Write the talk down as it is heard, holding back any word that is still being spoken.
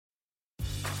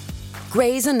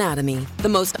Grey's Anatomy, the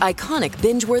most iconic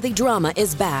binge-worthy drama,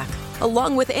 is back,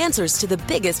 along with answers to the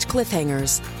biggest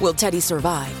cliffhangers. Will Teddy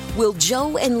survive? Will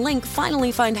Joe and Link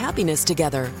finally find happiness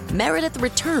together? Meredith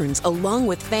returns along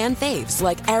with fan faves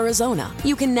like Arizona.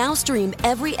 You can now stream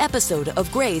every episode of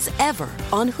Grey's ever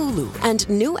on Hulu, and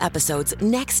new episodes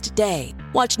next day.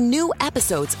 Watch new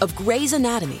episodes of Grey's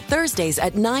Anatomy Thursdays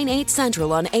at 9/8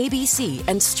 Central on ABC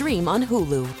and stream on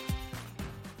Hulu.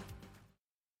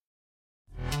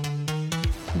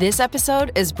 This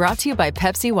episode is brought to you by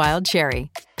Pepsi Wild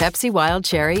Cherry. Pepsi Wild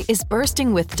Cherry is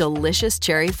bursting with delicious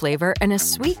cherry flavor and a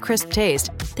sweet, crisp taste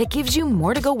that gives you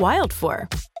more to go wild for.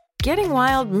 Getting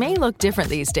wild may look different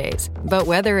these days, but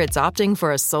whether it's opting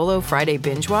for a solo Friday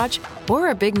binge watch or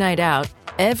a big night out,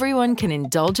 everyone can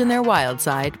indulge in their wild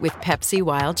side with Pepsi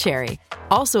Wild Cherry.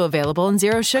 Also available in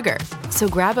Zero Sugar. So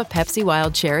grab a Pepsi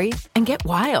Wild Cherry and get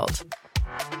wild.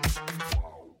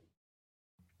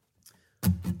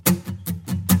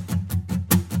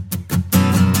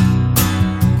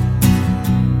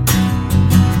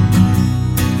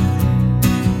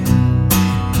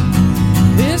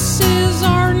 This is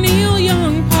our Neil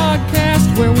Young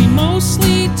podcast, where we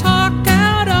mostly talk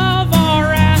out of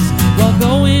our ass while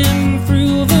going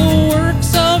through the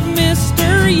works of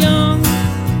Mr. Young.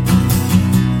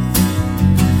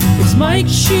 It's Mike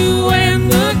Shue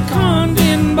and the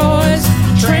Condon Boys,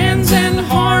 Trans and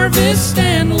Harvest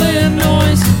and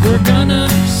Illinois. We're gonna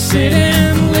sit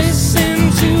and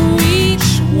listen to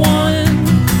each one.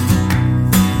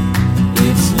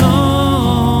 It's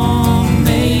Long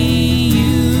May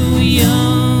You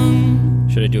Young.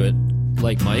 Should I do it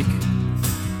like Mike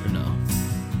or no?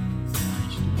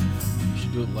 You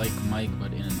should do it like Mike,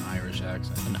 but in an Irish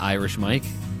accent. An Irish Mike?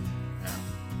 Yeah.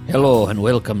 Hello and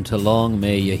welcome to Long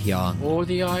May You Young. Oh,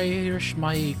 the Irish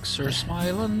mics are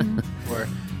smiling. Or,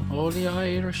 oh, the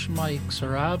Irish mics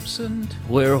are absent.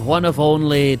 We're one of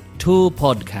only 2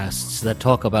 podcasts that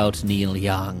talk about Neil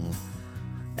Young.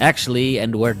 Actually,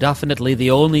 and we're definitely the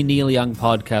only Neil Young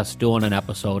podcast doing an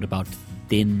episode about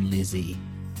Thin Lizzy.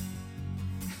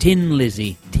 Tin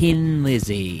Lizzy.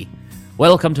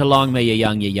 Welcome to Long May You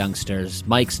Young, you youngsters.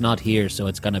 Mike's not here, so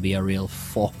it's gonna be a real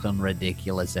fucking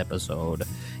ridiculous episode.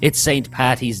 It's St.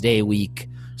 Patty's Day week,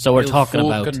 so we're Real talking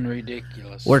about fucking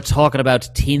ridiculous. we're talking about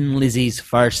Tin Lizzy's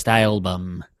first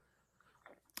album.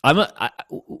 I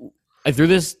threw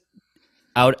this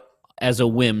out as a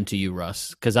whim to you,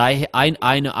 Russ, because I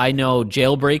know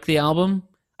Jailbreak, the album.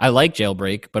 I like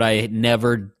Jailbreak, but I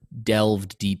never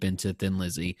delved deep into Thin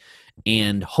Lizzy.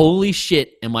 And holy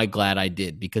shit, am I glad I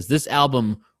did, because this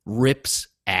album rips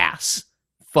ass.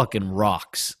 Fucking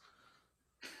rocks.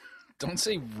 Don't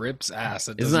say rips ass.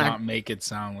 It does Isn't that- not make it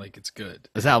sound like it's good.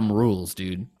 This album rules,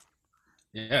 dude.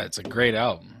 Yeah, it's a great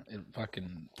album.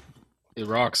 It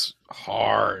rocks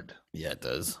hard. Yeah, it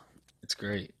does. It's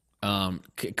great.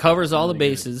 Covers all the Really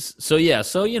good. bases. So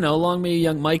Long May You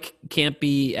Young. Mike can't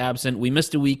be absent. We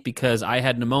missed a week because I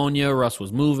had pneumonia. Russ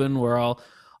was moving. We're all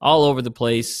over the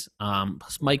place.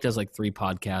 Plus Mike does like 3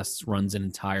 podcasts, runs an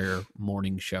entire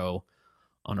morning show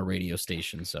on a radio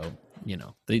station. So,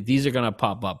 these are going to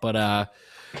pop up. But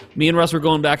me and Russ were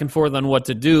going back and forth on what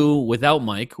to do without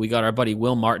Mike. We got our buddy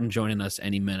Will Martin joining us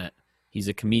any minute. He's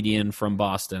a comedian from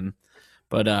Boston.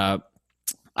 But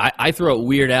I threw out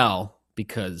Weird Al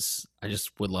because I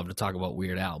just would love to talk about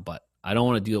Weird Al, but I don't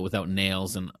want to do it without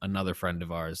Nails and another friend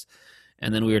of ours.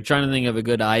 And then we were trying to think of a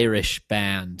good Irish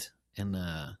band, and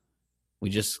we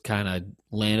just kind of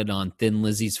landed on Thin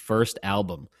Lizzy's first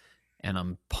album, and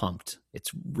I'm pumped.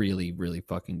 It's really, really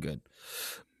fucking good.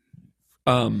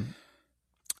 I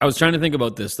was trying to think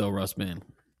about this though, Russ, man.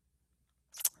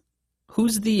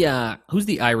 Who's the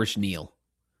Irish Neil?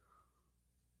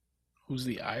 Who's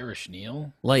the Irish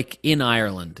Neil? Like in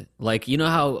Ireland, like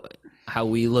how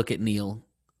we look at Neil.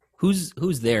 Who's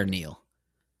their Neil?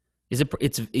 Is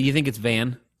it? You think it's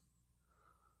Van?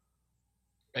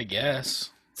 I guess.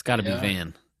 It's got to Yeah. be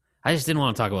Van. I just didn't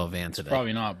want to talk about Van today.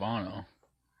 Probably not Bono.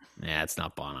 Yeah, it's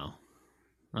not Bono.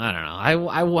 I don't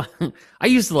know. I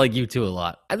used to like U2 a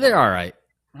lot. They're all right.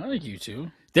 I like you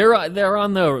too. They're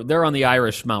on the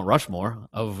Irish Mount Rushmore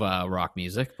of rock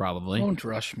music, probably. Mount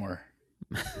Rushmore.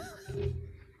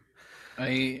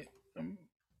 I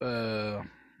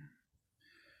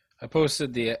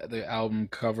posted the album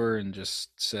cover and just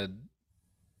said,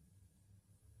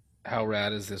 "How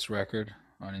rad is this record?"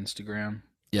 on Instagram.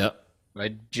 Yep. I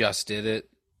just did it,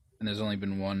 and there's only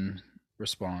been one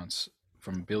response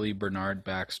from Billy Bernard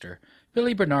Baxter.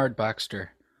 Billy Bernard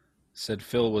Baxter said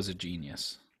Phil was a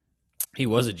genius. He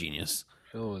was a genius.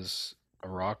 Phil was a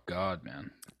rock god, man.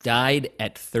 Died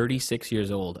at 36 years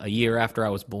old, a year after I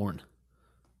was born.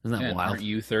 Isn't that wild? Aren't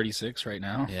you 36 right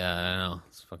now? Yeah, I know.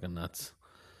 It's fucking nuts.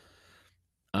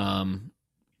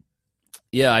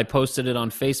 Yeah, I posted it on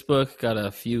Facebook. Got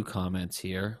a few comments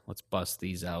here. Let's bust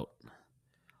these out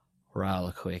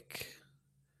real quick.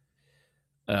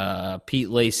 Pete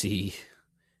Lacey.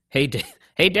 Hey,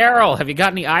 hey, Daryl, have you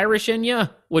got any Irish in you?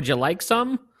 Would you like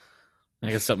some?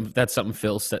 I guess that's something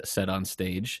Phil said on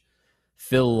stage.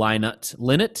 Phil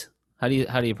Lynott. How do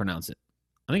you pronounce it?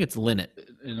 I think it's Lynott.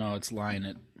 No, it's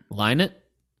Lynott. Lynott?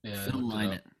 Yeah, Phil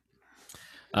Lynott.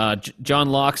 John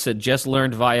Locke said, just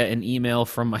learned via an email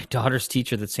from my daughter's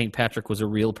teacher that St. Patrick was a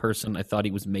real person. I thought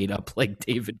he was made up like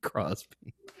David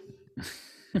Crosby.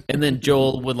 And then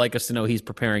Joel would like us to know he's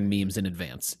preparing memes in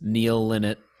advance. Neil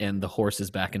Lynott and the horse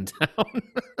is back in town.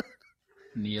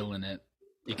 Neil Lynott.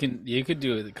 You could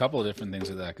do a couple of different things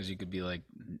with that, because you could be like,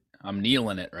 I'm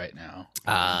kneeling it right now.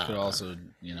 You could also,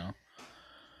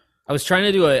 I was trying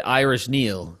to do an Irish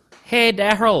Neil. Hey,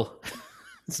 Daryl.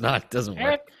 It doesn't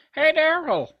work. Hey,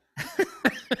 Daryl.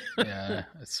 Yeah,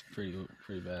 it's pretty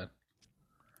bad.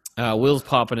 Will's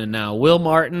popping in now. Will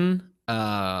Martin,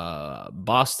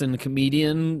 Boston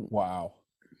comedian. Wow.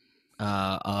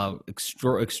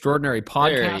 Extraordinary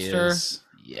podcaster. There he is.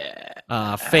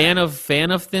 Yeah. Fan of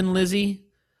Thin Lizzy.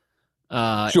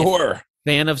 Sure.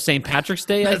 Fan of St. Patrick's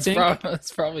Day, I think.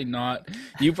 That's probably not.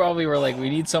 You probably were like, we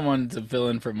need someone to fill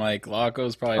in for Mike.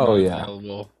 Laco's probably not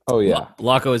available. Oh, yeah.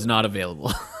 Laco is not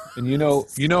available. And you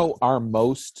know our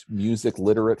most music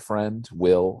literate friend,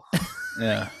 Will.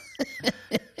 Yeah.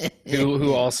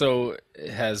 who also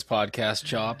has podcast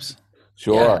chops.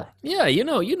 Sure. Yeah, you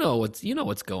know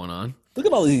what's going on. Look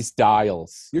at all these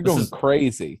dials. You're going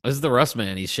crazy. This is the Russ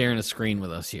man. He's sharing a screen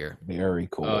with us here. Very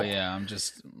cool. Oh yeah, I'm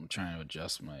trying to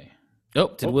adjust my.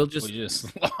 Oh, Will just we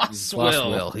just lost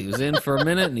Will. He was in for a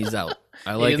minute and he's out.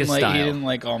 I like his style. He didn't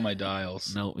like all my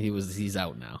dials. No, he's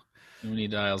out now. Too many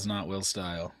dials, not Will's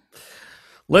style.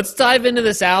 Let's dive into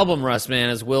this album, Russ, man,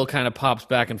 as Will kind of pops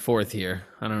back and forth here.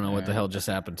 I don't know what the hell just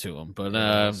happened to him,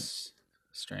 but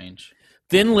strange.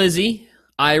 Thin Lizzy,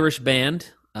 Irish band,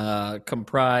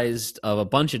 comprised of a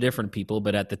bunch of different people,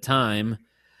 but at the time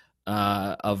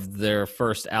of their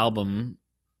first album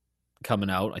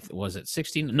coming out, was it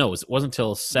 16? No, it wasn't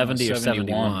until 70 or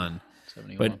 71.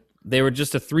 But they were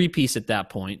just a three-piece at that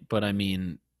point. But I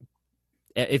mean,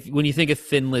 when you think of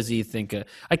Thin Lizzy,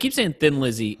 I keep saying Thin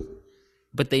Lizzy,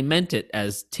 but they meant it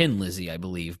as Tin Lizzy, I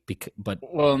believe. But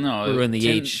no, in the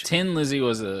H. Tin Lizzy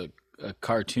was a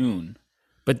cartoon.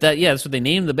 But that's what they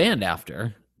named the band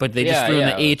after. But they just threw in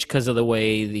the H because of the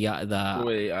way the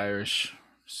way Irish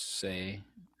say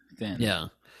thin. Yeah.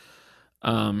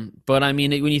 But I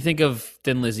mean, when you think of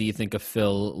Thin Lizzy, you think of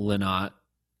Phil Lynott,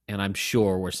 and I'm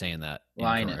sure we're saying that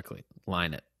incorrectly.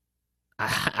 Lynott.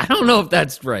 I don't know if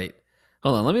that's right.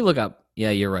 Hold on, let me look up.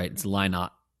 Yeah, you're right. It's Lynott.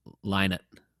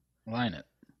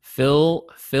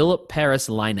 Philip Paris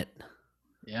Lynott.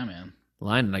 Yeah, man.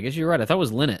 Lynott. I guess you're right. I thought it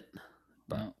was Lynott.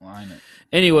 No, Lynott.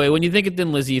 Anyway, when you think of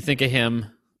Thin Lizzy, you think of him.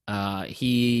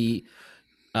 He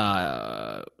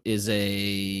is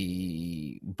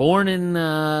born in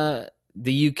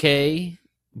the UK,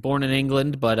 born in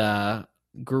England, but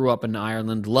grew up in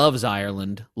Ireland, loved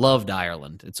Ireland.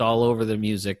 It's all over the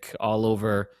music, all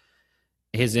over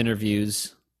his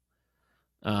interviews.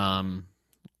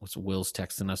 What's Will's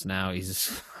texting us now?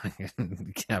 He's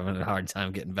having a hard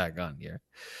time getting back on here.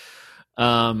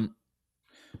 But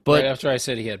right after I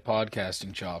said he had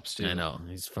podcasting chops too. I know,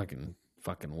 he's fucking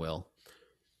Will.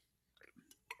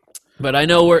 But I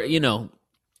know if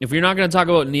you're not going to talk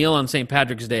about Neil on St.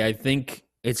 Patrick's Day, I think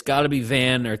it's got to be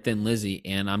Van or Thin Lizzy,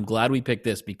 and I'm glad we picked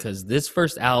this because this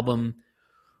first album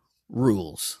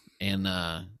rules, and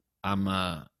I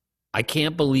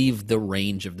can't believe the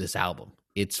range of this album.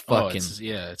 It's fucking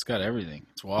it's got everything.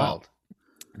 It's wild.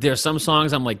 There's some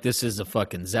songs I'm like, this is a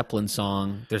fucking Zeppelin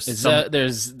song. There's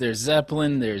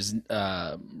Zeppelin. There's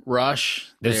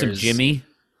Rush. There's some Jimmy.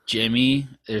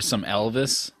 There's some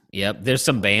Elvis. Yep. There's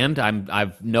some band.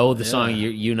 I know the song.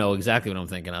 You know exactly what I'm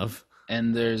thinking of.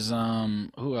 And there's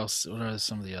who else? What are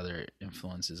some of the other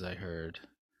influences I heard?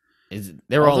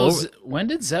 They're all over. When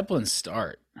did Zeppelin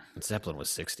start? Zeppelin was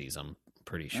 60s. I'm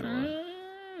pretty sure.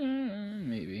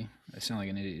 Maybe I sound like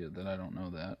an idiot that I don't know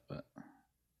that, but.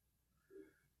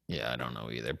 Yeah, I don't know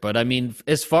either. But I mean,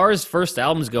 as far as first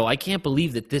albums go, I can't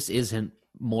believe that this isn't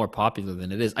more popular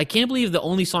than it is. I can't believe the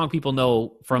only song people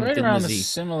know from right Thin around Lizzy.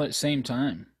 the same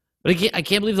time. But I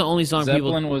can't believe the only song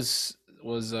Zeppelin was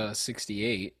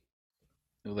 68.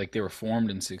 Like they were formed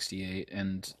in 68,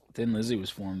 and Thin Lizzy was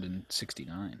formed in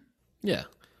 69. Yeah.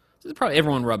 So probably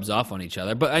everyone rubs off on each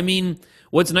other. But I mean,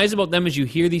 what's nice about them is you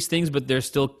hear these things, but their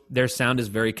sound is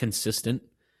very consistent.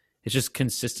 It's just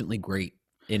consistently great,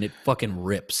 and it fucking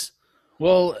rips.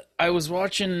 Well, I was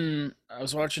watching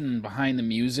Behind the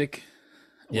Music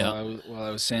while I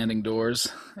was sanding doors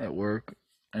at work,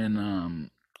 and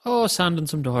Sounding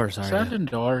some doors, are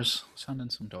sounding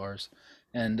some doors,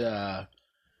 and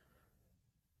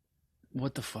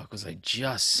what the fuck was I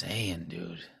just saying,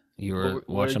 dude? You were What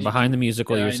watching did Behind the Music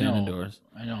while you were I sanding know. doors.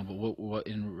 I know, but what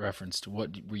in reference to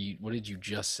what did you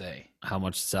just say? How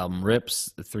much this album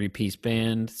rips, the 3-piece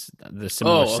band, the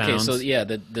similar sounds. So yeah,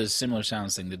 the similar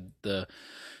sounds thing.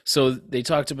 So they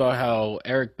talked about how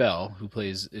Eric Bell, who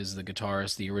is the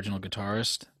guitarist, the original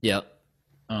guitarist, Yep.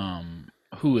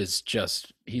 who is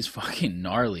he's fucking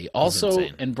gnarly. Also,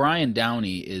 insane. and Brian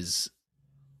Downey is.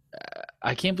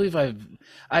 I can't believe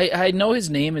I know his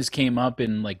name has came up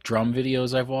in like drum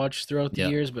videos I've watched throughout the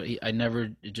years, but I never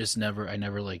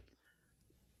like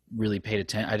really paid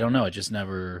attention. I don't know. It just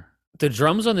never. The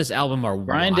drums on this album are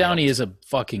Brian wild. Downey is a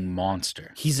fucking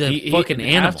monster. He's a fucking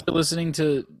animal. After listening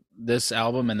to this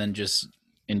album and then just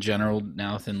in general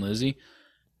now Thin Lizzy,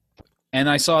 and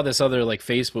I saw this other like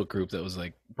Facebook group that was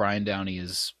like Brian Downey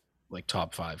is like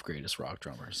top 5 greatest rock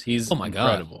drummers. He's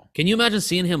incredible. God. Can you imagine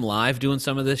seeing him live doing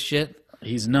some of this shit?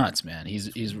 He's nuts, man.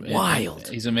 He's wild.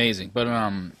 He's amazing. But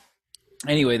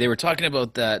anyway, they were talking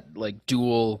about that like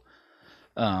dual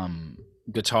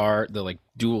guitar, the like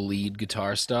dual lead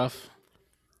guitar stuff.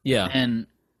 Yeah. And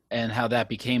how that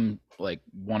became like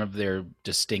one of their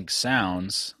distinct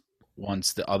sounds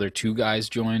once the other two guys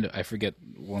joined. I forget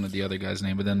one of the other guys'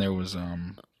 name, but then there was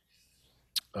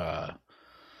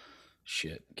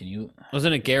shit. Can you?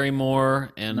 Wasn't it Gary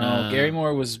Moore and No, Gary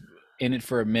Moore was in it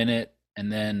for a minute,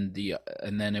 and then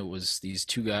it was these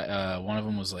two guys. One of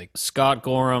them was like Scott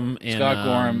Gorham and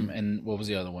and what was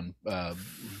the other one?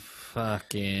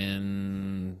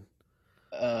 Fucking.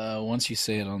 Once you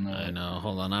say it on the. I know.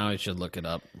 Hold on, I should look it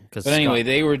up. But anyway,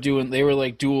 they were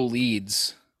like dual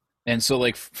leads, and so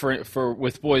like for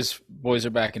with Boys Are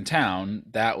Back in Town,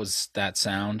 that was that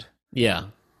sound. Yeah.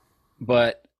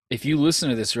 But if you listen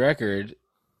to this record,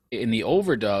 in the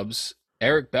overdubs,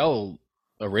 Eric Bell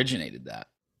originated that.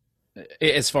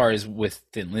 As far as with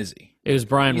Thin Lizzy, It was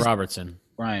Brian Robertson.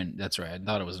 Brian, that's right. I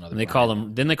thought it was another. And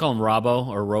didn't they call him Robbo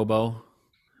or Robo?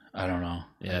 I don't know.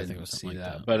 Yeah, I think it was something like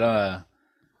that. But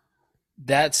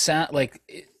that sound like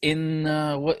in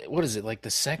what is it, like the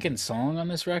second song on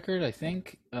this record? I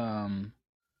think.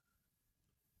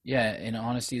 Yeah, in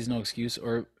Honesty Is No Excuse,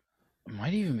 or it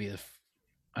might even be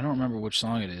I don't remember which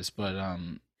song it is, but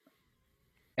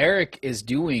Eric is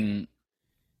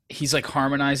he's like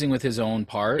harmonizing with his own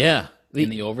part. Yeah. In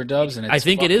the overdubs, and it's I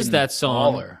think it is fucking that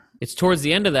song. baller. It's towards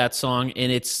the end of that song, and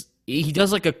he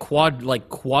does like a quad.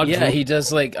 Yeah, he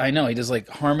does like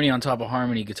harmony on top of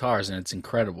harmony guitars, and it's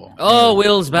incredible. Oh, And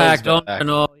Will's back! Will's Don't back. you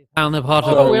know? He found the pot.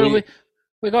 Oh, So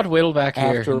we got Will back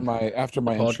here. After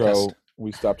my podcast. intro,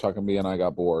 we stopped talking to me and I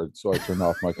got bored, so I turned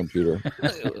off my computer.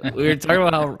 We were talking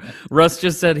about how Russ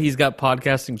just said he's got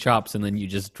podcasting chops, and then you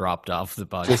just dropped off the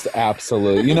podcast. Just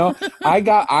absolute. You know,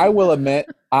 I will admit,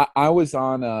 I was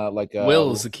on like a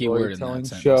Will is the key word in that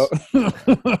storytelling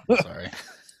show. Sorry.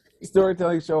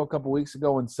 Storytelling show a couple weeks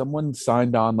ago, and someone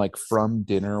signed on like From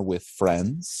Dinner with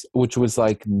Friends, which was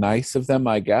like nice of them,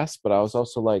 I guess. But I was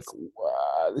also like,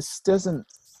 wow, this doesn't,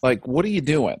 like, what are you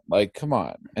doing? Like, come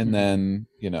on. And then,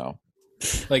 you know.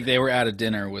 Like they were at a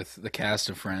dinner with the cast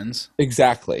of Friends.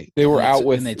 Exactly. They were out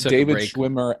with they took a David break.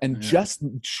 Schwimmer and Yeah. just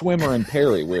Schwimmer and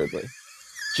Perry, weirdly.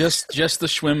 Just the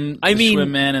swim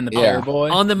man and the Yeah. bear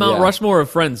boy. On the Mount Yeah. Rushmore of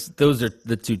Friends, those are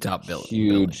the two top Huge.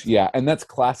 buildings. Yeah. And that's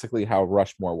classically how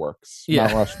Rushmore works. Yeah.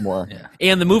 Mount Rushmore. Yeah.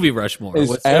 And the movie Rushmore Is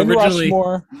was and originally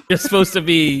Rushmore, just supposed to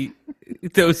be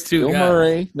those two Bill guys.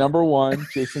 Murray, number 1,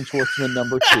 Jason Schwartzman,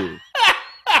 number 2.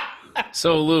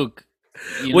 So Luke,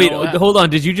 you Wait, know, hold on.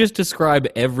 Did you just describe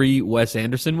every Wes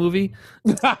Anderson movie?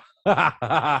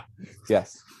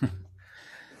 Yes.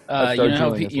 you know how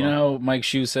doing as you well. know how Mike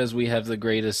Shue says we have the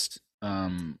greatest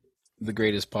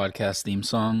podcast theme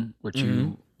song, which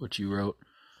you wrote.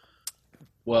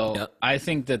 Well, Yep. I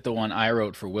think that the one I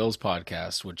wrote for Will's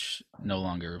podcast, which no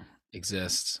longer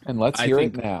exists. And let's I hear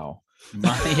think- it now.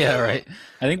 Yeah, right.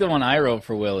 I think the one I wrote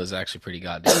for Will is actually pretty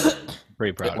goddamn good.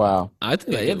 Pretty proud of it. Wow. I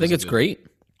think it was it's good. great.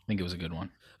 I think it was a good one.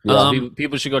 Yeah.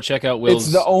 People should go check out Will's.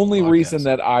 It's the only podcast. reason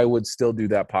that I would still do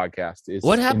that podcast is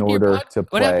What happened in to your order pod- to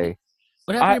what happened- play.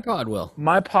 What happened to your pod, Will?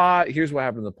 My pod, here's what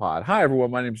happened to the pod. Hi, everyone.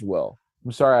 My name's Will.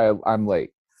 I'm sorry I'm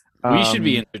late. We should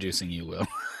be introducing you, Will.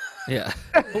 Yeah.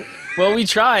 Well, we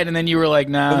tried, and then you were like,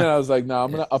 And then "Nah, I was like, no,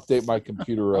 I'm going to update my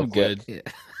computer real I'm quick.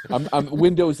 good."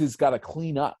 Windows has got to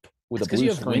clean up with It's a because blue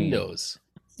you have screen. Windows.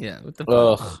 Yeah. What the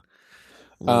fuck? Ugh.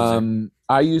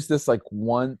 I use this like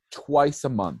twice a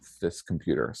month, this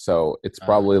computer. So it's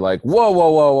probably like,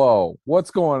 whoa,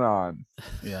 what's going on?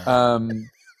 Yeah. Are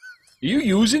you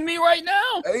using me right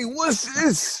now? Hey, what's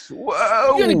this?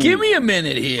 Whoa. You gotta give me a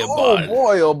minute here, bud.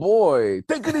 Oh boy.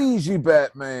 Take it easy,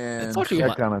 Batman. That's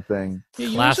That kind of thing.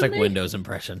 Classic Windows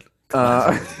impression.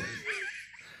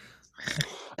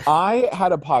 I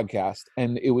had a podcast,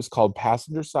 and it was called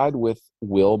Passenger Side with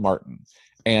Will Martin.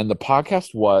 And the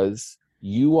podcast was,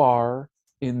 you are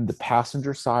in the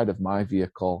passenger side of my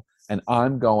vehicle, and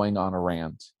I'm going on a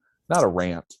rant. Not a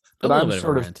rant, but I'm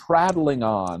sort of prattling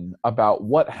on about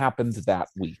what happened that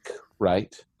week,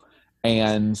 right?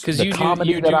 And the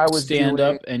comedy that I was stand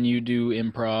doing, up and you do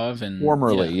improv and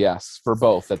formerly, yes, for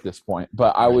both at this point.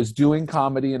 But I was doing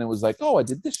comedy, and it was like, oh, I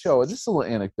did this show, this little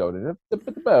anecdote. And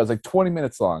it was like 20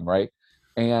 minutes long, right?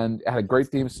 And it had a great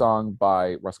theme song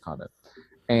by Russ Condon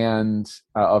and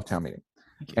of Town Meeting.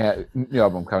 And new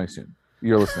album coming soon.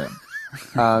 You're listening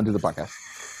to the podcast.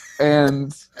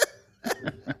 And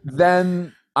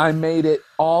then I made it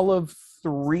all of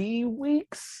 3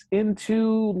 weeks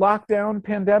into lockdown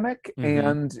pandemic,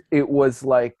 and it was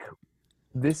like,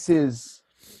 this is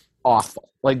awful.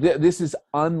 Like this is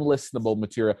unlistenable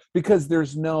material because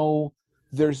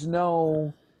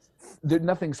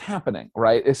nothing's happening,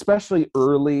 right? Especially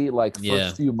early, like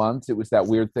first few months, it was that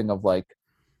weird thing of like,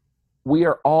 we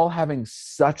are all having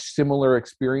such similar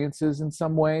experiences in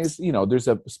some ways. You know, there's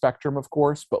a spectrum, of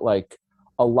course, but like,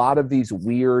 a lot of these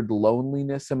weird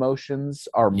loneliness emotions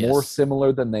are more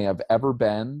similar than they have ever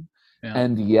been. Yeah.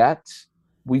 And yet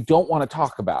we don't want to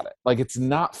talk about it. Like, it's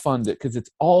not fun because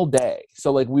it's all day.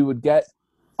 So like we would get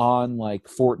on like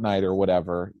Fortnite or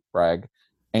whatever, brag.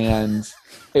 And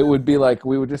it would be like,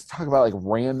 we would just talk about like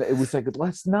random, it was like,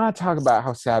 let's not talk about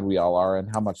how sad we all are and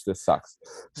how much this sucks.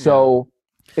 So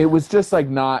it was just like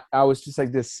I was just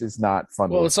like, this is not fun.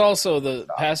 Well, it's also the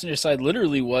passenger side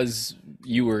literally was,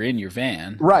 you were in your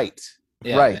van. Right.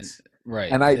 Yeah, right.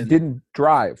 Right. And I didn't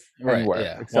drive anywhere.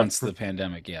 Yeah. Once the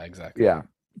pandemic. Yeah, exactly. Yeah.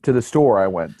 To the store I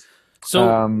went.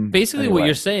 So basically what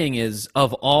you're saying is,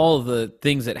 of all the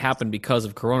things that happened because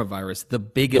of coronavirus, the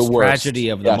biggest tragedy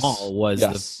of them all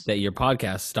was that your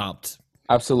podcast stopped.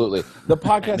 Absolutely. The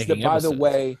podcast that, by the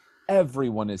way,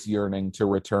 everyone is yearning to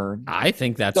return. I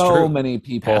think that's true. So many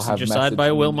people Passenger have Side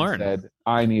by Will me Martin. Said,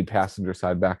 I need Passenger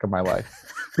Side back in my life.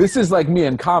 This is like me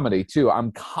in comedy, too.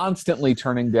 I'm constantly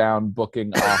turning down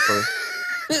booking offers.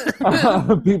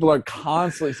 People are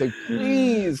constantly saying,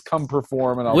 please come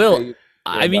perform. And I'll pay you.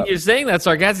 I mean, you're saying that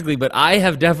sarcastically, but I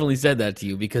have definitely said that to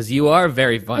you because you are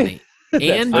very funny.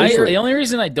 And the only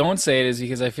reason I don't say it is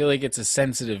because I feel like it's a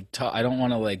sensitive I don't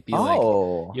want to like be like,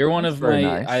 you're one of my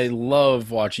nice. I love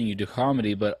watching you do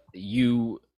comedy, but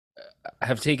you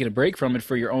have taken a break from it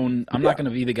for your own. I'm not going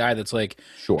to be the guy that's like,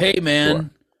 hey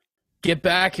man, get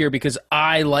back here because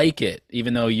I like it,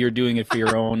 even though you're doing it for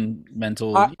your own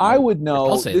mental. I would know.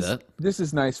 I'll say that. This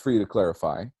is nice for you to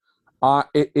clarify.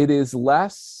 It is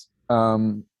less.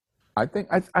 I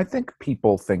think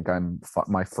people think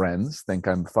my friends think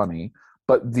I'm funny,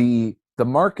 but the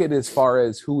market as far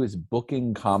as who is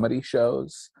booking comedy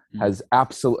shows has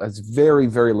very,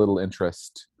 very little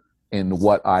interest in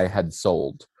what I had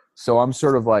sold. So I'm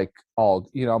sort of like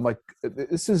I'm like,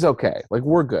 this is okay. Like,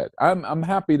 we're good. I'm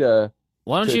happy to.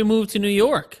 Why don't you move to New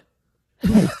York?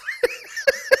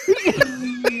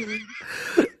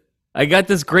 I got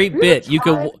this great bit. You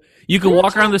could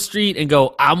walk around the street and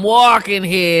go, I'm walking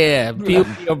here.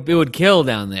 People would kill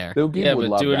down there. But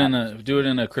do it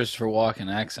in a Christopher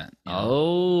Walken accent. You know?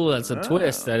 Oh, that's a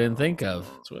twist I didn't think of.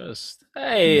 Twist.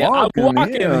 Hey, I'm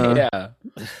walking here.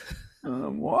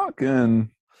 I'm walking.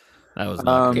 That was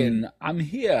walking. I'm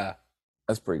here.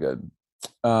 That's pretty good.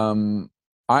 I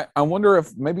wonder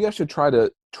if maybe I should try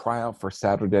out for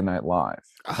Saturday Night Live.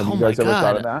 Have you guys ever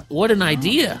thought of that? What an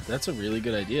idea. That's a really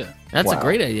good idea. That's a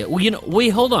great idea. Well, wait,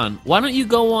 hold on. Why don't you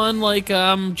go on like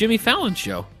Jimmy Fallon's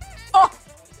show? Oh!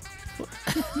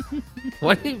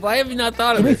 Why have you not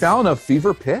thought of Jimmy this? Fallon of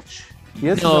Fever Pitch?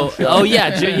 No. Oh,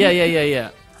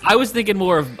 yeah. I was thinking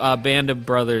more of Band of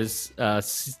Brothers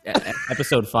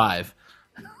episode 5.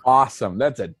 Awesome.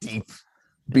 That's a deep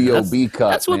B.O.B. cut.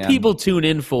 That's what people tune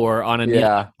in for on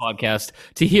a podcast,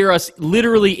 to hear us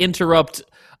literally interrupt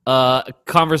a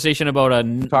conversation about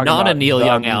not a Neil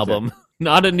Young album,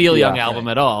 not a Neil Young album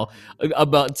at all,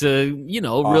 about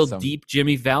real deep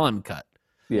Jimmy Fallon cut.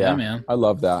 Yeah, man, I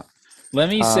love that. Let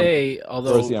me say,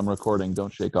 although Rosie, I'm recording.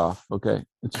 Don't shake off. Okay,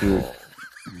 it's rude.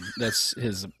 That's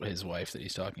his wife that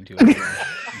he's talking to.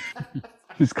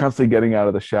 He's constantly getting out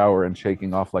of the shower and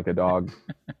shaking off like a dog.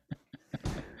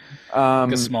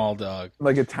 Like a small dog.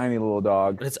 like a tiny little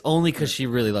dog. But it's only because she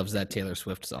really loves that Taylor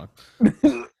Swift song.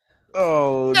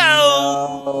 Oh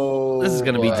no! This is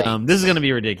gonna be dumb. This is gonna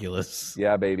be ridiculous.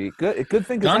 Yeah, baby. Good thing because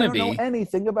I Gonna don't know be.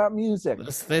 anything about music.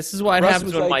 This is why it Russ happens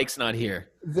was when like- Mike's not here.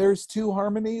 There's 2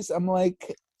 harmonies. I'm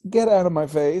like, get out of my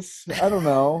face. I don't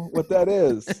know what that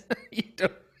is. You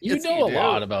don't. You Yes, know you a do.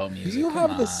 lot about Do music. you have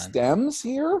Come the on. stems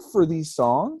here for these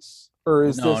songs, or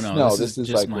is No, this no, this is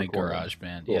just like my recorded? garage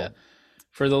band. Cool. Yeah.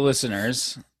 For the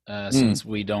listeners, since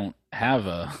we don't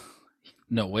have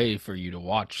no way for you to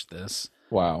watch this,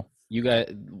 Wow. you got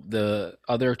the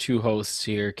other 2 hosts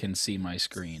here can see my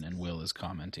screen, and Will is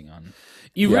commenting on.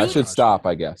 You Yeah, really, I should stop.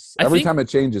 I guess I every think- time it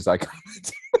changes, I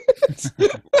comment.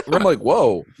 I'm like,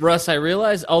 whoa. Russ. I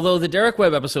realized, although the Derek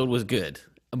Webb episode was good,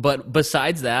 but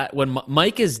besides that, when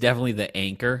Mike is definitely the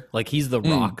anchor, like he's the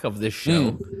rock of this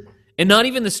show, and not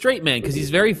even the straight man because he's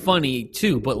very funny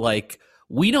too. But like,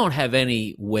 we don't have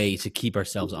any way to keep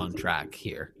ourselves on track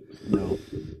here. No.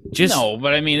 Just No,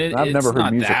 but I mean, I've it's never heard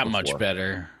not music that before. much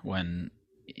better when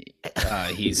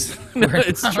he's. No, we're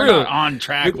it's not true. on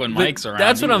track when But Mike's around.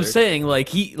 That's what I'm either. saying.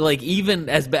 Like even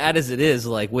as bad as it is,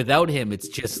 like without him, it's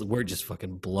just we're just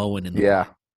fucking blowing in the Yeah.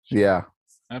 Yeah.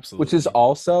 Absolutely. Which is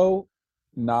also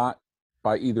not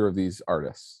by either of these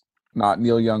artists, not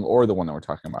Neil Young or the one that we're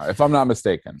talking about, if I'm not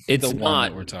mistaken. It's the one not.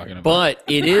 that we're talking about. But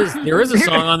it is. There is a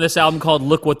song on this album called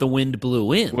 "Look What the Wind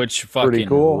Blew In." Which Pretty fucking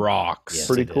cool. rocks. Yes,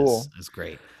 pretty it is. cool. It's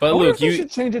great. But I wonder Luke, if they you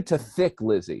should change it to Thick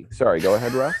Lizzy. Sorry, go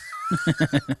ahead, Russ.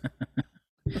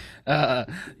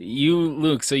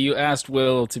 Luke, so you asked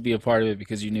Will to be a part of it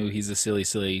because you knew he's a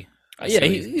silly. Yeah,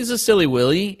 he's a silly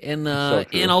Willy, and So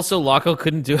true. and also Laco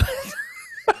couldn't do it.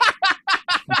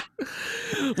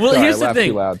 Well, Sorry, here's I the laughed too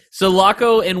thing. loud. So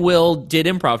Laco and Will did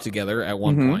improv together at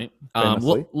one Mhm. point.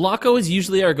 Famously. Laco is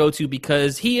usually our go-to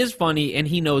because he is funny and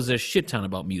he knows a shit ton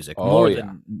about music, Oh, more yeah.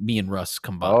 than me and Russ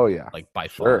combined. Oh, yeah. like by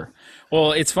far. Sure.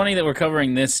 Well, it's funny that we're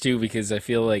covering this too because I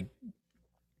feel like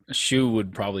Shu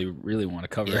would probably really want to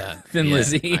cover Thin yeah,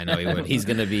 Lizzy. I know he would. He's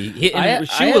gonna be. She I-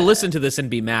 will listen to this and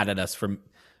be mad at us for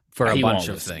a He bunch won't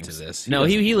of listen things. to this. No,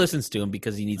 doesn't. he listens to him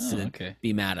because he needs Oh, to okay.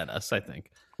 be mad at us. I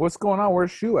think What's going on?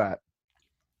 Where's Shu at?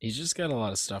 He's just got a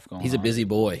lot of stuff going on. he's a busy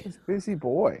boy. He's a busy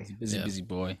boy. busy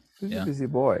boy. He's Yeah. a busy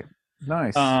boy.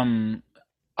 Nice. I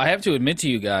have to admit to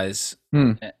you guys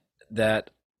Hmm. that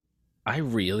I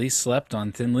really slept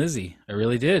on Thin Lizzy. I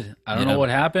really did. I don't Yeah. know what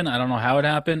happened. I don't know how it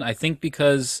happened. I think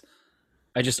because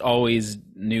I just always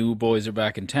knew Boys Are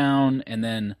Back in Town. And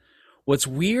then what's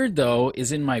weird, though,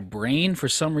 is in my brain, for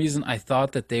some reason, I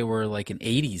thought that they were like an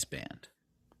 80s band.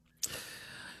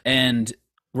 And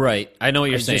Right, I know what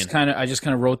you're saying. I just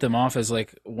kind of wrote them off as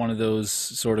like one of those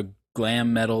sort of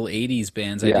glam metal 80s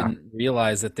bands. Yeah. I didn't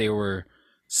realize that they were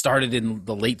started in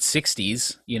the late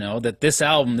 60s, you know, that this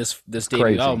album, this debut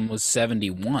crazy. album was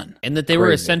 71. And that they were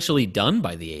Crazy. essentially done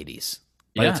by the 80s.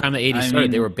 By Yeah, the time the 80s I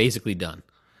started, they mean- were basically done,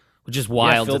 which is Yeah,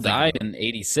 wild. Phil to think died about. in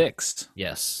 86,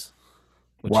 Yes.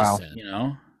 Which Wow. is sad. you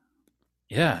know?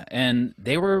 Yeah, and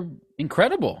they were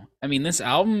incredible. I mean, this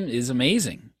album is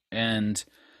amazing. And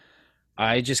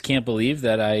I just can't believe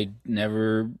that I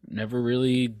never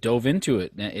really dove into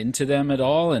them at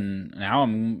all. And now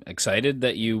I'm excited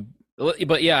that you.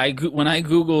 But yeah, when I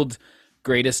googled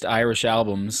greatest Irish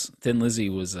albums, Thin Lizzy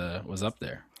was up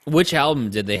there. Which album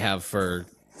did they have for?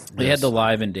 They had the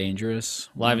Live and Dangerous.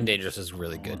 Live and Dangerous is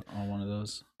really good. On one of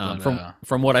those. But,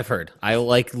 From what I've heard, I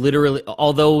like literally.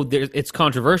 Although it's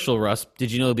controversial, Russ.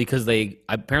 Did you know because they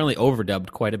apparently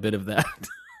overdubbed quite a bit of that?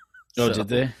 oh, did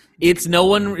they? It's no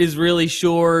one is really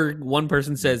sure. One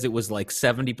person says it was like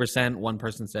 70%. One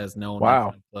person says no. not Wow.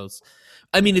 even close.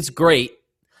 I mean, it's great,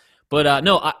 but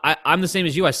no, I'm the same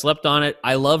as you. I slept on it.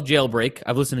 I love Jailbreak.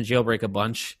 I've listened to Jailbreak a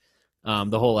bunch,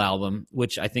 the whole album,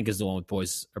 which I think is the one with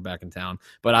Boys Are Back in Town.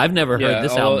 But I've never heard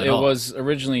this album at all. It was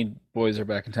originally Boys Are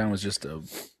Back in Town was just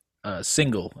a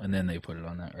single, and then they put it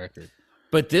on that record.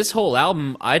 But this whole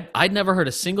album, I'd never heard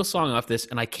a single song off this,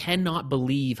 and I cannot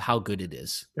believe how good it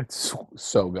is. It's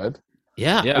so good.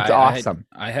 Yeah. Yeah, It's I awesome.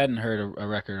 I hadn't heard a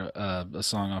record, a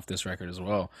song off this record as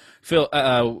well. Phil,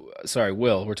 sorry,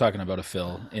 Will. We're talking about a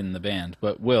Phil in the band,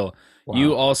 but Will, Wow.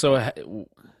 you also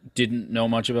didn't know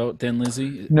much about Thin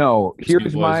Lizzy. No, Just knew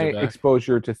here's Boys my Are Back.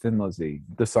 exposure to Thin Lizzy.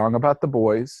 The song about the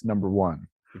boys, number one.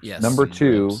 Yes. Number Some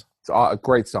two, rips. it's a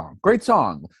great song. Great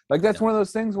song. Like that's one of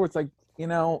those things where it's like, you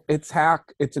know, it's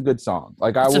hack. It's a good song.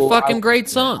 Like It's a fucking great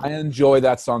song. I enjoy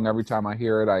that song every time I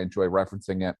hear it. I enjoy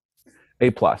referencing it.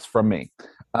 A+ from me.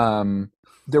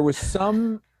 There was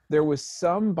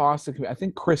some Boston. I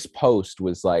think Chris Post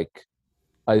was like,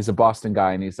 he's a Boston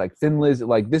guy, and he's like, Thin Lizzy.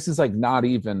 Like this is like not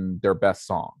even their best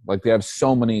song. Like they have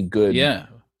so many good Yeah,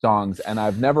 songs, and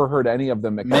I've never heard any of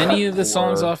them. Many of the except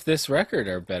songs for- off this record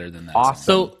are better than that. Awesome.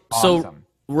 So Awesome.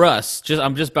 Russ,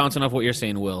 I'm just bouncing off what you're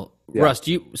saying, Will. Yeah. Russ,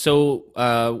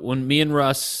 when me and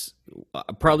Russ,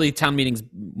 probably Town Meeting's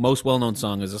most well-known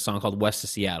song is a song called West of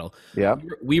Seattle. Yeah.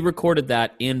 We recorded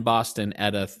that in Boston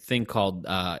at a thing called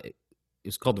it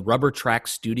was called Rubber Track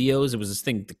Studios. It was this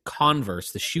thing the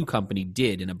Converse, the shoe company,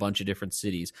 did in a bunch of different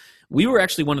cities. We were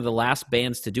actually one of the last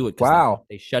bands to do it. 'Cause Wow.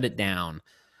 They shut it down.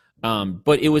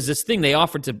 But it was this thing they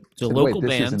offered to Said, local wait,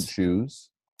 this bands. isn't shoes.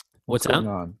 What's going that?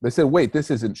 on? They said, wait,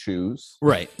 this isn't shoes.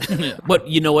 Right. But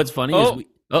you know what's funny is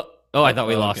I thought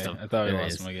we lost Okay. him. I thought we There he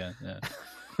lost is. him again. Yeah.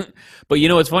 But you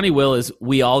know what's funny, Will, is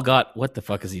we all got what the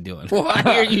fuck is he doing? Why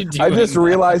are you doing I just that?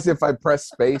 realized if I press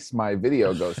space, my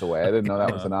video goes away. I didn't know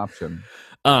that was an option.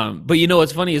 But you know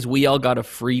what's funny is we all got a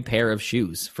free pair of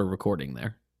shoes for recording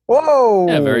there. Whoa.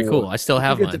 Yeah, very cool. I still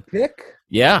have You get mine. to pick?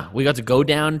 Yeah, we got to go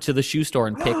down to the shoe store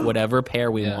and pick whatever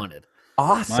pair we Yeah. wanted.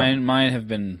 Awesome. Mine have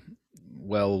been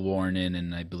well worn in,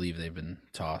 and I believe they've been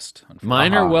tossed.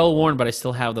 Mine are Uh-huh. well worn, but I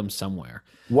still have them somewhere.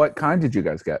 What kind did you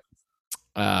guys get?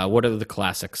 What are the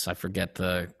classics? I forget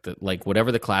the like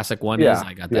whatever the classic one is.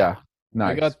 I got that. Yeah. one.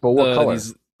 Nice. I got but what color?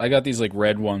 I got these like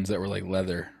red ones that were like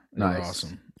leather. They were Nice.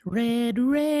 awesome.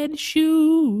 Red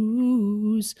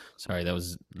shoes. Sorry, that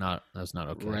was not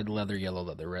okay. Red leather, yellow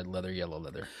leather, red leather, yellow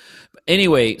leather.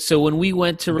 Anyway, so when we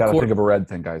went to Gotta record think of a red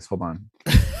thing, guys. Hold on.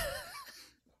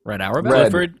 Red Auerbach.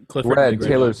 Red. Clifford, Red. big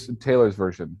Taylor's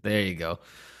version. There you go.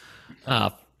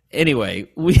 Anyway,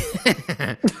 we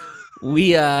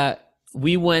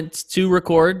we went to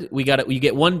record. We got it. You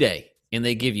get 1 day, and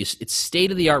they give you it's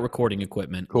state of the art recording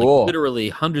equipment. Like, Cool. literally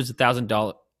hundreds of thousands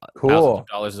of Cool.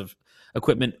 dollars of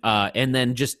equipment, and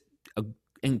then just an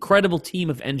incredible team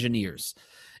of engineers.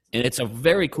 And it's a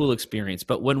very cool experience.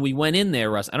 But when we went in there,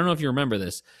 Russ, I don't know if you remember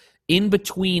this. In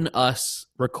between us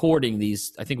recording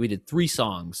these, I think we did 3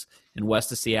 songs, and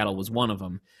West of Seattle was one of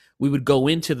them. We would go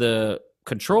into the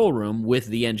control room with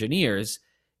the engineers,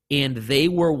 and they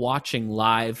were watching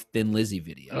live Thin Lizzy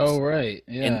videos. Oh right,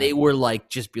 yeah. And they were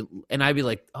like, and I'd be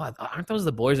like, oh, aren't those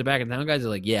the Boys Are Back in Town guys? They're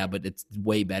like, yeah, but it's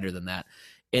way better than that.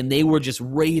 And they were just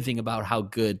raving about how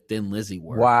good Thin Lizzy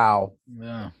were. Wow.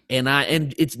 yeah.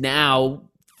 And it's now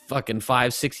fucking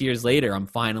 5-6 years later, I'm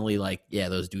finally like, yeah,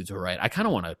 those dudes were right. I kind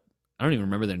of want to, I don't even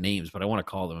remember their names, but I want to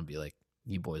call them and be like,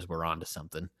 you boys were onto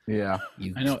something. Yeah.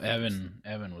 You, I know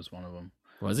Evan was one of them.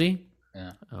 Was he?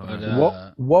 Yeah. Oh, But,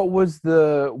 yeah. what were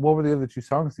the other 2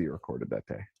 songs that you recorded that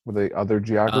day? Were they other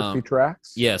geography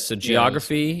tracks? Yeah, so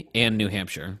Geography and New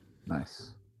Hampshire.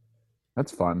 Nice.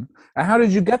 That's fun. And how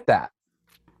did you get that?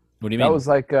 What do you mean? That was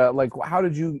like how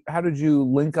did you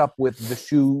link up with the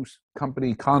shoe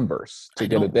company Converse to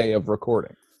get a day of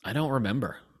recording? I don't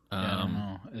remember. I don't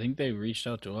know. I think they reached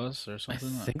out to us or I something.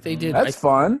 think they don't did. know. That's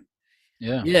fun.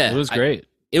 Yeah. Yeah, It was great.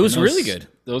 It was And those- really good.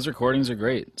 Those recordings are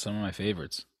great. Some of my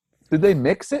favorites. Did they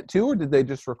mix it too, or did they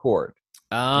just record?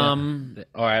 Or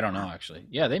I don't know actually.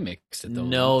 Yeah, they mixed it though.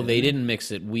 No, they didn't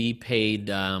mix it. We paid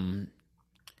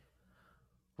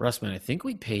Russman, I think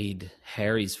we paid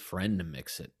Harry's friend to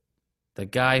mix it. The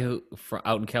guy who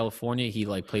out in California, he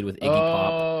like played with Iggy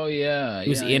Pop. Oh yeah. He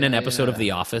was in an episode of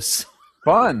The Office.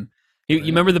 Fun. You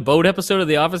remember the boat episode of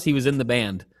The Office? He was in the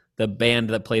band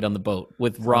that played on the boat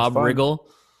with Rob fun. Riggle.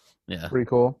 Yeah, Pretty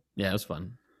cool. yeah, it was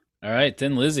fun. All right,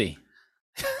 Thin Lizzy.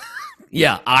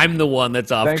 Yeah, I'm the one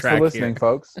that's off Thanks track for listening, here.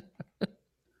 folks.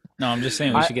 No, I'm just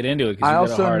saying we I- should get into it I because you got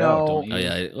also a hard out, know- don't you? Oh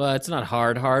yeah, well, it's not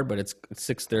hard, but it's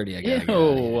 6:30. I gotta get out of Ew,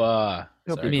 here.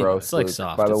 Don't sorry. be I mean, gross. it's like Luke,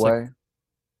 soft. By the It's way,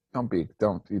 you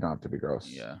don't have to be gross.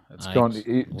 Yeah, that's I- Don't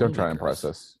will don't be try and impress gross.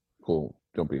 us. Cool.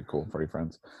 Don't be cool for your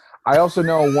friends. I also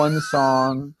know one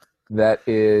song that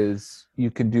is you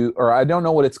can do, or I don't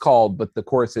know what it's called, but the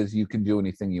chorus is you can do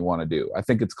anything you want to do. I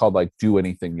think it's called like do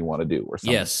anything you want to do or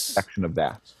some Yes. section of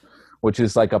that, which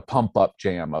is like a pump up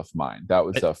jam of mine. That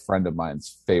was a friend of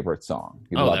mine's favorite song.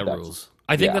 He Oh, loved that rules.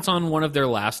 I think Yeah. that's on one of their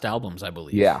last albums, I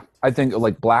believe. Yeah, I think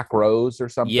like Black Rose or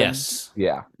something. Yes.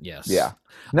 Yeah. Yes. Yeah.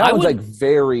 And that I one's would- like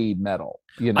very metal.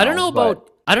 You know. I don't know but-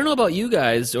 about you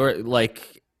guys or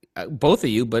like both of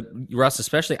you, but Russ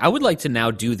especially. I would like to now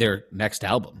do their next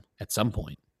album at some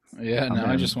point. Yeah, now I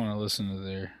mean- just want to listen to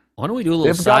their. Why don't we do a little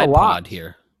They've got a side lot. pod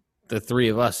here? The 3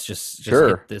 of us just Sure.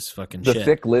 hit this fucking the shit.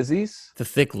 Thick Lizzies. The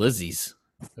Thick Lizzies.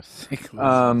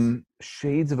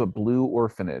 Shades of a Blue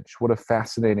Orphanage. What a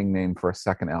fascinating name for a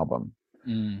second album.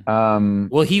 Mm.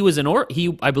 Well, he was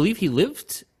I believe he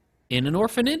lived in an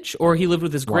orphanage, or he lived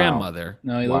with his Wow. grandmother.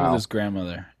 No, he lived Wow. with his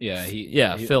grandmother. Yeah,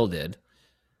 Yeah, Phil did.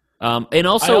 And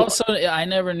also, I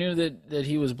never knew that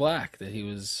he was black. That he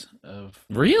was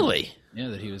really. Yeah,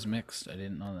 that he was mixed. I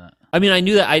didn't know that. I mean, I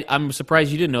knew that. I'm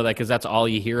surprised you didn't know that because that's all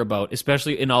you hear about,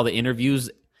 especially in all the interviews.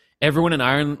 Everyone in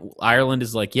Ireland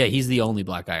is like, yeah, he's the only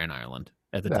black guy in Ireland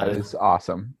at the time. That is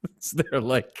awesome. They're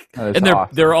like, That is and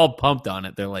awesome. they're all pumped on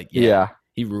it. They're like, Yeah.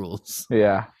 he rules.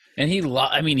 Yeah. And he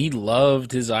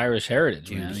loved his Irish heritage,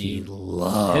 Dude, man. he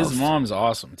loved. His mom's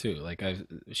awesome too. Like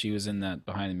she was in that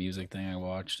Behind the Music thing I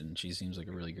watched, and she seems like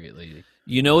a really great lady.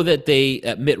 You know that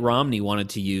Mitt Romney wanted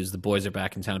to use The Boys Are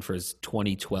Back in Town for his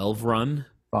 2012 run,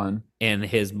 Fun. and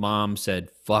his mom said,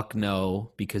 "Fuck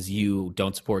no," because you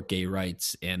don't support gay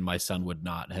rights, and my son would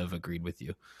not have agreed with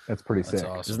you. That's pretty That's sick.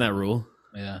 awesome. Isn't that rule?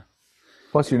 Yeah.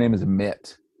 Plus, your name is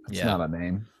Mitt. That's Yeah. not a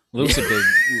name. Luke's a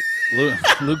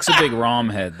big Rom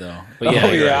head though. But yeah,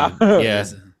 Oh, yeah. Yeah.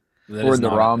 We're in the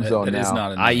Rom zone that now. is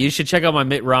not a name. You should check out my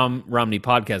Mitt Romney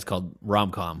podcast called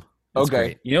Romcom. It's Okay.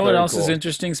 great. You know what Very else is cool.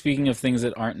 interesting? Speaking of things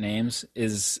that aren't names,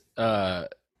 is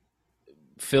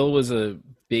Phil was a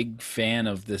big fan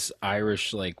of this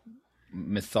Irish like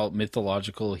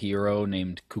mythological hero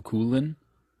named Cuchulainn.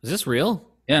 Is this real?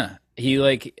 Yeah, he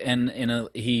like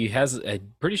he has.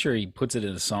 I'm pretty sure he puts it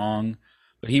in a song,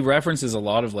 but he references a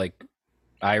lot of like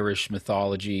Irish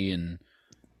mythology and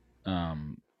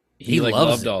he like loves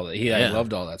loved it. all that. Yeah.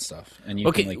 Loved all that stuff, and you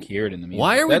Okay, can like hear it in the music.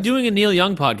 Why are we That's- doing a Neil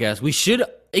Young podcast? We should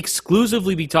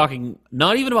exclusively be talking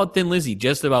not even about Thin Lizzy,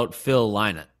 just about Phil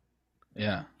Lynott.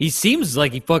 Yeah. He seems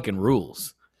like he fucking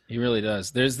rules. He really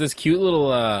does. There's this cute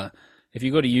little if you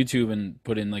go to YouTube and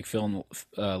put in like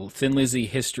Thin Lizzy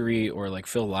history or like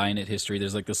Phil Lynott history,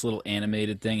 there's like this little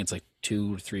animated thing. It's like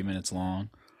 2 to 3 minutes long,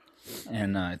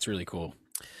 and it's really cool.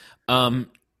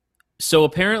 So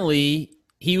apparently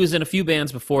he was in a few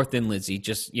bands before Thin Lizzy,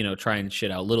 just trying shit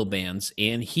out, little bands,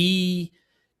 and he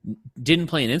didn't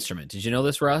play an instrument. Did you know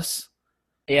this, Russ?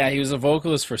 Yeah, he was a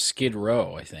vocalist for Skid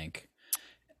Row, I think,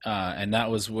 and that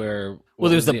was where. Well,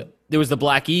 there was the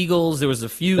Black Eagles. There was a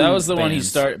few. That was the one he bands.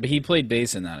 started, but he played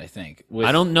bass in that, I think.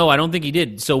 I don't know. I don't think he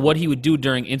did. So what he would do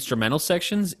during instrumental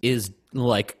sections is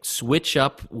like switch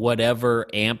up whatever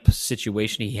amp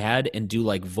situation he had and do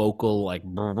like vocal like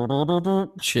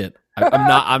shit.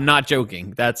 I'm not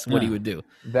joking. That's what he would do.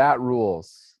 That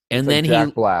rules. And It's then like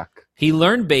Jack Black. he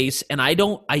learned bass, and I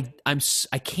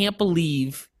can't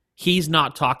believe he's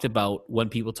not talked about when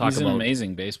people talk He's an about.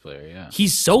 amazing bass player. Yeah.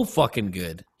 He's so fucking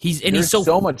good. He's There's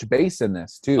so much bass in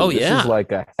this too. Oh, This yeah. is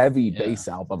like a heavy Yeah. bass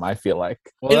album, I feel like.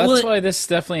 Well, It that's will- why this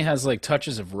definitely has like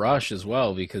touches of Rush as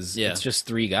well, because Yeah. it's just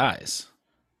 3 guys.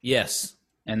 yes.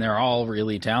 And they're all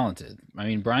really talented. I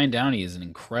mean, Brian Downey is an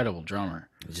incredible drummer.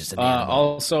 He's just an animal.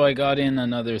 Also, I got in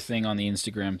another thing on the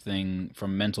Instagram thing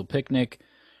from Mental Picnic.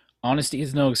 Honesty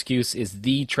is No Excuse is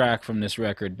the track from this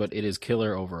record, but it is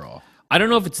killer overall. I don't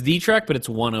know if it's the track, but it's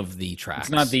one of the tracks.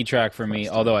 It's not the track for me,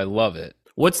 although I love it.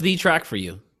 What's the track for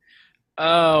you?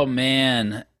 Oh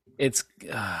man, it's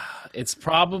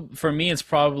probably for me. It's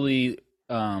probably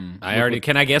Can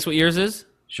I guess what yours is?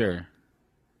 sure.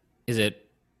 Is it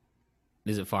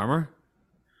Farmer?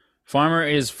 Farmer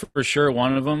is for sure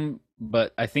one of them,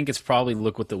 but I think it's probably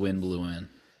Look What the Wind Blew In.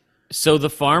 So the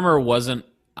Farmer wasn't.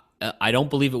 I don't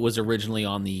believe it was originally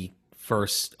on the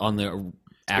actual.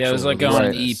 Yeah, it was like release on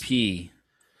of an this. EP.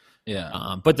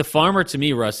 Yeah, But the Farmer to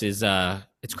me, Russ, is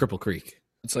it's Cripple Creek.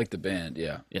 it's like the band.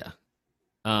 Yeah. Yeah.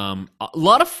 A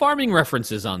lot of farming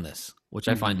references on this, which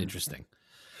I find interesting.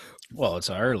 Well, it's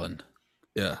Ireland.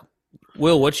 Yeah.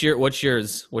 Will, what's your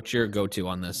go-to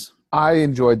on this? I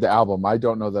enjoyed the album. I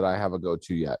don't know that I have a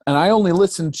go-to yet. And I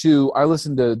listened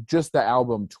to just the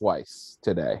album twice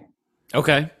today.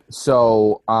 Okay.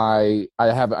 So I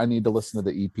need to listen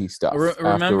to the EP stuff. after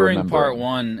Remembering part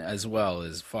 1 as well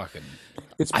is fucking.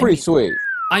 It's pretty sweet.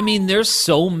 I mean, there's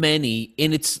so many,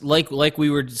 and it's like we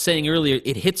were saying earlier,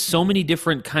 it hits so many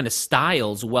different kind of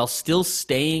styles while still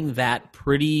staying that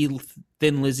pretty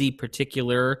Thin Lizzy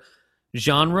particular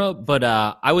genre. But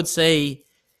I would say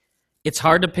it's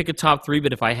hard to pick a top 3,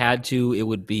 but if I had to, it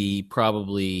would be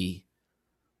probably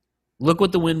Look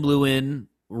What the Wind Blew In,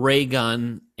 Ray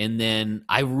Gun, and then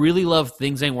I really love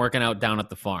Things Ain't Working Out Down at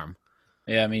the Farm,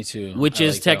 Yeah, me too. which I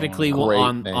is like that technically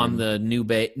one. Great on name the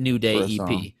New Day for a EP.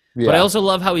 song. But Yeah. I also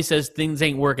love how he says things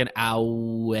ain't working out,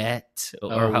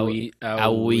 or how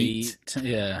Wheat.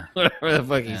 Yeah. whatever the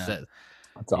fuck he Yeah. says.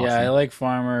 That's awesome. Yeah, I like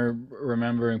Farmer.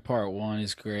 Remembering part 1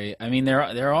 is great. I mean,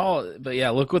 they're all, but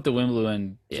yeah, Look What the Wind Blew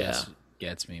In just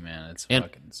gets me, man. It's And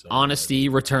fucking so Honesty,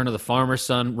 Return of the Farmer's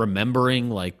Son, Remembering,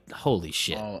 like holy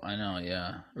shit, good. Oh, I know.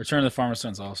 Yeah, Return of the Farmer's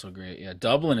Son's also great. Yeah,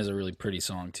 Dublin is a really pretty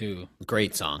song too.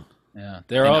 great song. Yeah,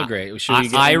 they're And all great. Should we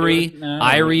get Irie, into it? No,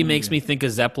 Irie makes me think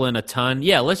of Zeppelin a ton.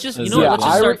 Yeah, let's just let's just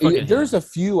I- start fucking. there's a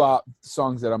few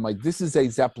songs that I'm like, this is a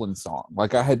Zeppelin song.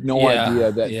 Like I had no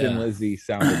idea that Thin Lizzy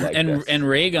sounded like this. And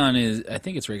Raygun is, I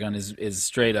think it's Raygun is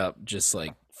straight up just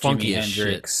like funky Jimi as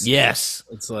Hendrix. shit. Yes,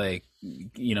 It's like,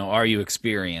 are you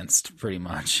experienced? Pretty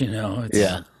much, It's,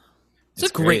 Yeah. it's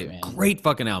a great, great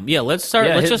fucking album. Yeah, let's start.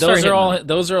 Yeah, let's just those start. are all.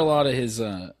 Those are a lot of his.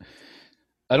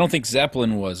 I don't think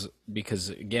Zeppelin was, because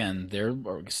again they're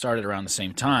started around the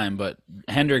same time, but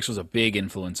Hendrix was a big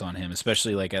influence on him,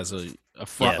 especially like as a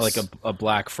front, like a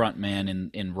black front man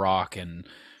in rock, and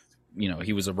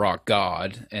he was a rock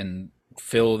god, and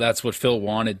Phil, that's what Phil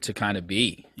wanted to kind of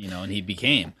be, and he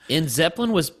became. And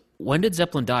Zeppelin was, when did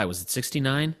Zeppelin die? Was it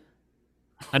 69?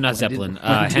 Not Zeppelin.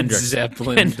 Hendrix.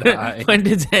 Zeppelin die? When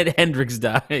did Hendrix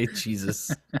die? Jesus.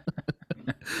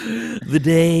 The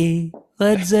day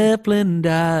Led Zeppelin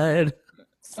died.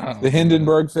 The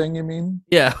Hindenburg thing, you mean?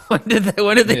 Yeah. When did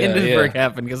the Hindenburg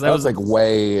happen? Because That was like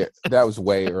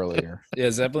way earlier. Yeah,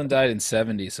 Zeppelin died in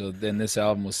 70, so then this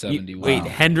album was 71. Wait,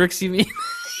 Hendrix? You mean?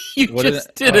 You What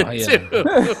just did did I- it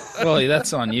oh, too. Well,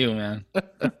 that's on you, man.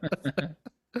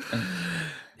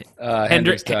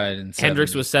 Hendrix died in 70.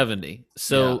 Hendrix was 70.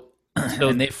 So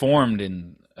And they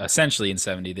formed essentially in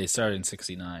 70. They started in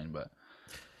 69, but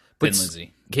Thin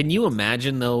Lizzy. Can you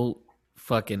imagine though,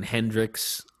 fucking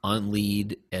Hendrix on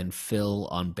lead and Phil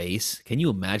on bass? Can you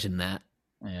imagine that?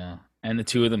 Yeah. And the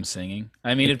two of them singing.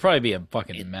 I mean, it'd probably be a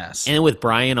fucking mess. And with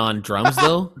Brian on drums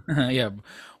though? Yeah.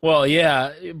 Well,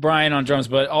 yeah, Brian on drums,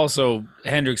 but also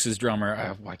Hendrix's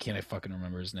drummer. Why can't I fucking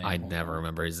remember his name? I never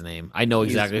remember his name. I know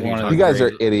exactly who you're one of talking You the guys are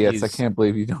great- idiots. I he's- can't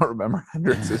believe you don't remember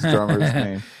Hendrix's drummer's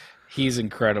name. He's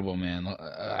incredible, man.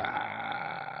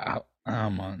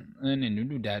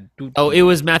 Oh, it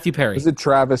was Matthew Perry. Is it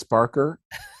Travis Barker?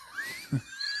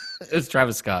 It was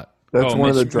Travis Scott. That's one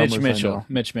of the drummers. Mitch I Mitchell. know.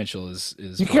 Mitch Mitchell is.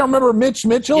 You can't remember Mitch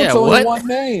Mitchell? Yeah, It's only what? one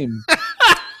name.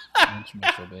 Mitch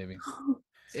Mitchell, baby.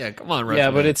 Yeah, come on, Russ.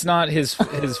 Yeah, but it's not his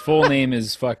full name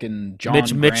is fucking John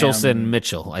Mitch Graham. Mitchelson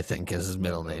Mitchell, I think, is his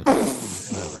middle name.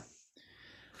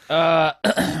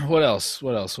 What else?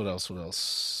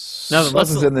 Now,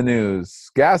 What's in the news?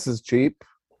 Gas is cheap.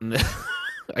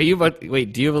 Are you about?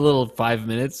 Wait, do you have a little 5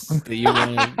 minutes that you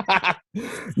want to?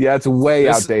 Yeah, it's way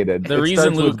This- outdated. the It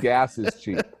reason starts with Luke- gas is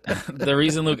cheap. The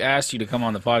reason Luke asked you to come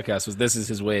on the podcast was this is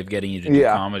his way of getting you to do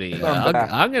Yeah. comedy.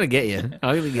 I'm gonna get you.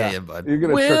 I'm gonna get you, bud. You're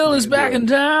gonna trick Will me is into back it. in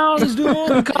town. He's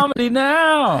doing comedy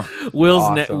now.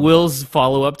 Awesome. Will's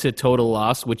follow up to Total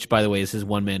Loss, which by the way is his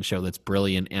one man show that's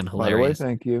brilliant and By the way, hilarious,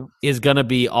 thank you. is gonna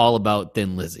be all about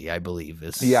Thin Lizzy, I believe.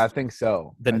 Is Yeah, I think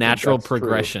so. the I think natural that's true.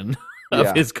 progression of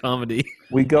Yeah. his comedy.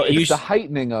 We go. You It's the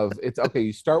heightening of. It's okay.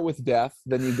 You start with death,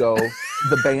 then you go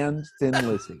the band Thin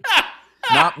Lizzy,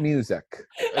 not music.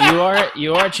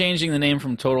 You are changing the name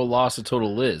from Total Loss to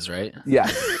Total Liz, right?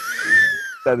 Yes,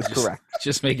 that is correct.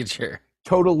 Just making sure.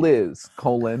 Total Liz: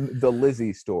 the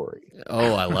Lizzie story.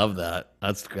 Oh, I love that.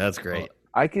 That's great.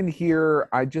 I can hear.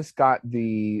 I just got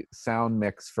the sound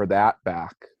mix for that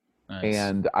back. Nice.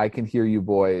 And I can hear you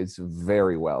boys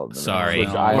very well. in the mix, Sorry. which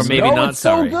Or I- maybe No, not it's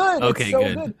sorry. So good. Okay, it's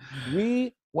so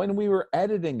good. When we were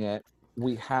editing it,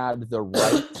 we had the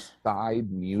right side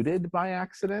muted by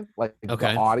accident, like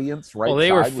Okay. the audience right. Well,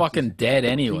 they were side, which fucking is- dead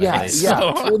anyway. Yeah, so-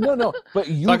 yeah. Well, no. But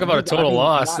you Talk about a total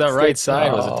loss. That right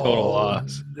side was a total Oh,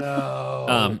 loss.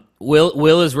 No.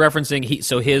 Will is referencing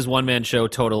his one man show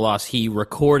Total Loss. He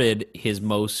recorded his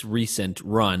most recent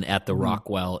run at the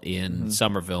Rockwell in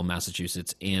Somerville,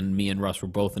 Massachusetts, and me and Russ were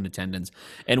both in attendance.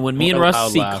 And when me and We're Russ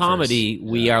loud see laughers. comedy,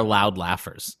 we are loud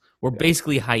laughers. We're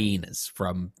basically hyenas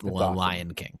from The awesome.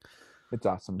 Lion King. It's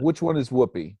awesome. Which one is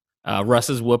Whoopi?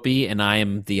 Russ is Whoopi, and I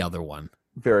am the other one.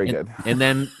 Very And,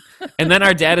 good. and then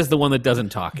our dad is the one that doesn't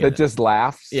talk. in That it. just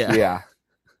laughs. Yeah. Yeah.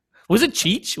 Was it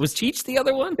Cheech? Was Cheech the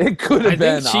other one? It could I have think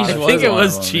been. Cheech honestly. I think it one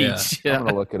was of them, yeah. Cheech. I'm Yeah.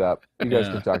 gonna look it up. You guys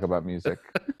Yeah. can talk about music.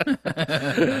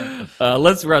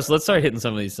 Let's start hitting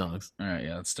some of these songs. All right,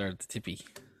 yeah, let's start at the tippy.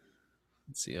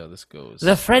 Let's see how this goes.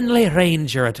 The Friendly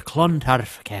Ranger at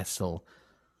Clontarf Castle.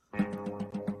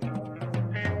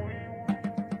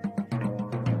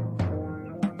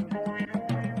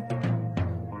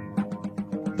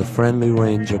 The friendly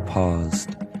ranger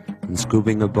paused, and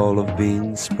scooping a bowl of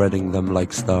beans, spreading them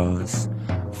like stars,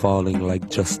 falling like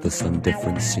justice on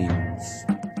different scenes.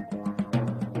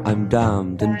 I'm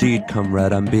damned, indeed,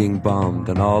 comrade, I'm being bombed,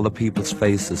 and all the people's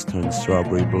faces turn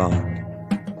strawberry blonde.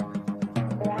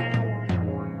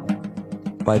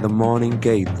 By the morning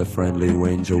gate, the friendly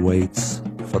ranger waits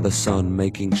for the sun,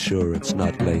 making sure it's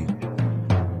not late.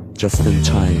 Just in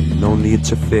time, no need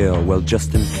to fear, well,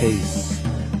 just in case,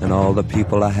 and all the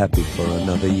people are happy for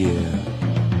another year.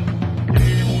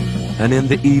 And in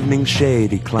the evening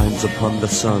shade he climbs upon the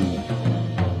sun,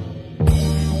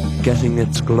 getting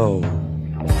its glow.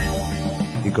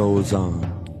 He goes on,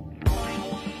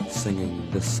 singing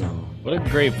this song. What a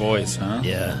great voice, huh?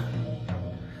 Yeah.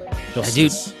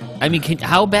 Dude, I mean,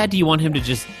 how bad do you want him to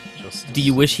just... Do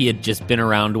you wish he had just been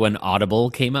around when Audible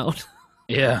came out?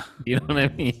 Yeah. You know what I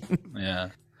mean? Yeah.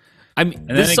 I mean,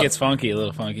 And then it gets funky, a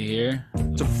little funky here.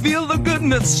 To feel the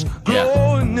goodness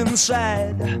growing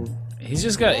inside. He's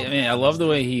just got, I mean, I love the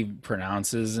way he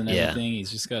pronounces and Yeah. everything.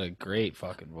 He's just got a great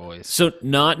fucking voice. So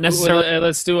not necessarily...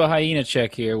 Let's do a hyena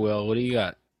check here, Will. What do you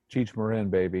got? Cheech Marin,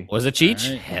 baby. Was it Cheech?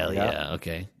 All right. Hell Yeah. yeah.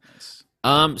 Okay.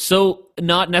 So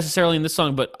not necessarily in this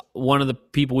song, but one of the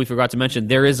people we forgot to mention,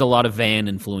 there is a lot of Van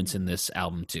influence in this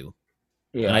album too.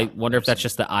 Yeah. And I wonder if that's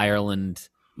just the Ireland.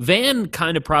 Van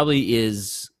kind of probably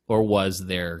is or was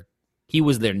their. He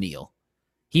was their Neil.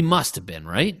 He must have been,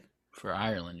 right? For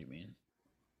Ireland, you mean?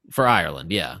 For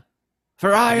Ireland, yeah.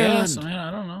 For Ireland. Yes, I mean,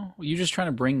 I don't know. Were you just trying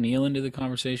to bring Neil into the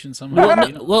conversation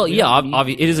somehow? Well, yeah.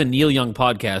 It is a Neil Young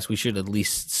podcast. We should at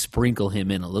least sprinkle him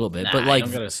in a little bit. Nah, but like,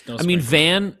 don't gotta- I mean,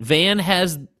 sprinkle. Van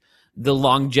has the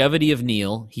longevity of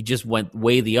Neil. He just went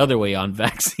way the other way on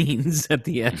vaccines at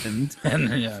the end.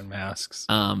 And yeah, masks.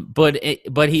 But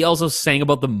he also sang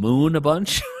about the moon a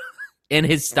bunch, and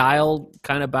his style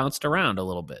kind of bounced around a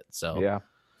little bit. So Yeah.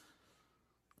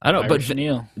 I don't know, Irish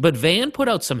Neil. but Van put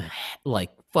out some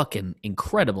like fucking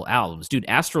incredible albums, dude.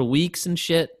 Astral Weeks and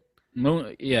shit.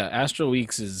 Yeah, Astral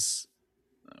Weeks is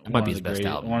might be his best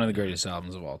album. One of the greatest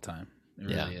albums of all time. It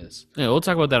Yeah. really is. Yeah, we'll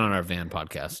talk about that on our Van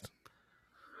podcast.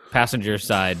 Passenger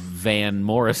side Van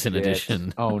Morrison Shit.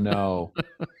 edition. Oh no.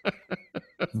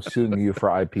 I'm suing you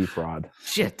for IP fraud.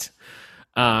 Shit.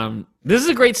 This is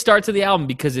a great start to the album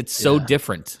because it's so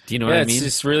different. Do you know what I it's mean?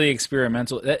 just really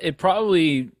experimental. It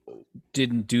probably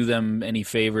didn't do them any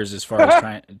favors as far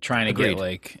as trying to Agreed. get,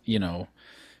 like, you know,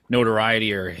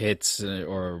 notoriety or hits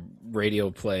or radio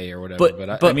play or whatever.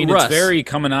 But I mean, Russ, it's very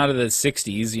coming out of the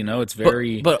 60s, you know, it's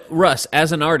very... But Russ,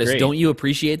 as an artist, Great. don't you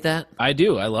appreciate that? I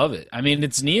do. I love it. I mean,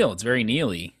 it's Neil. It's very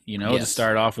Neil-y, you know, to Yes.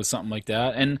 start off with something like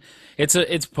that. And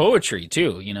it's poetry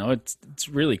too, you know. It's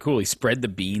really cool. He spread the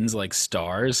beans like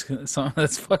stars. So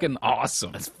that's fucking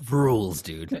awesome. That's rules,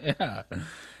 dude. Yeah.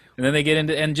 And then they get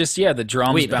into the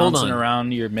drums Wait, hold bouncing on.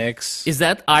 around your mix. Is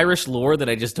that Irish lore that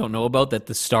I just don't know about, that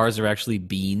the stars are actually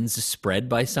beans spread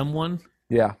by someone?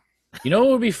 Yeah. You know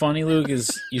what would be funny, Luke,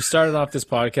 is you started off this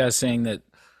podcast saying that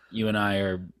you and I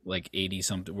are like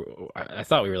 80-something. I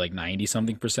thought we were like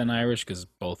 90-something% Irish because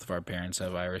both of our parents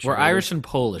have Irish. We're roots. Irish and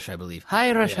Polish, I believe.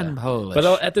 Irish and Polish.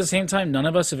 But at the same time, none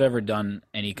of us have ever done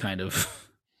any kind of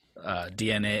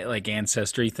DNA, like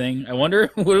ancestry thing. I wonder,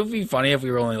 would it be funny if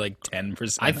we were only like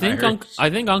 10% I think Irish? I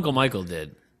think Uncle Michael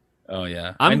did. Oh,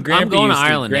 yeah. I'm And going Grampy to used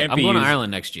Ireland. I'm Grampy going to used-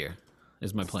 Ireland next year.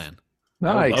 Is my plan. I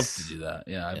would love Nice. to do that.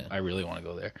 Yeah, I really want to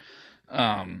go there.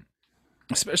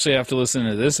 Especially after listening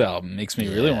to this album, makes me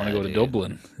really want to go to dude.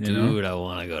 Dublin. You know? Dude, I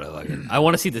want to go to fucking. I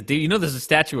want to see the. Dude, you know, there's a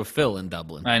statue of Phil in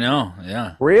Dublin. I know.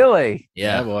 Yeah. Really?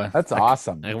 Yeah, boy. That's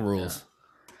awesome. That rules.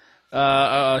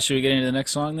 Should we get into the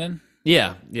next song then?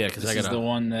 Yeah, because This I is got the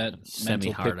one that semi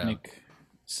Mental hard Picnic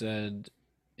said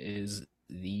is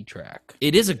the track.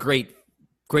 It is a great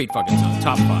fucking song.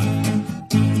 Top 5.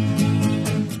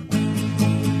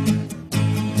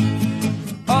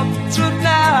 Up to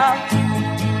now,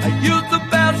 I used to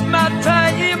pass my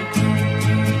time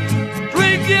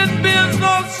drinking beer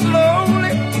so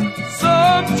slowly,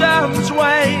 sometimes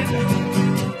wine.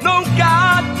 No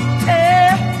God,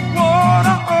 air,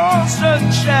 water, or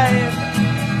sunshine,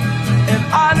 and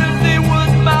honesty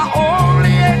was my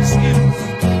only excuse.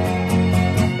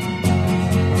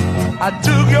 I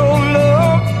took your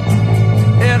love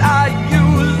and I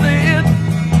used it.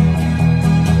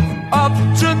 Up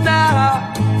to now,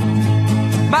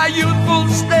 my youthful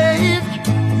stage,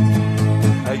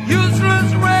 a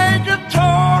useless rage, a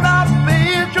torn out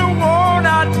page, a worn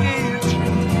out gauge,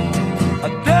 a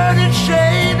dirty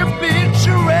shade of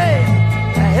picture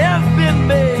has been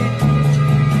made,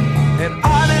 and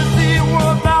honesty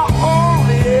was my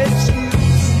only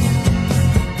excuse.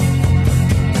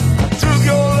 I took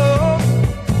your love.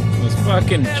 Those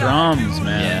fucking drums,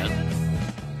 man. Yeah.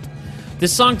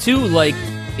 This song too, like,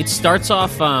 it starts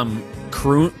off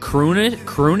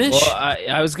croonish. Well,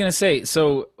 I was gonna say,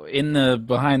 so in the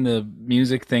behind the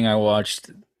music thing I watched,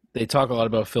 they talk a lot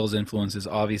about Phil's influences.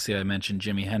 Obviously, I mentioned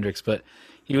Jimi Hendrix, but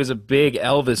he was a big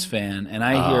Elvis fan, and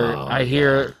I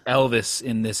hear Elvis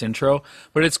in this intro.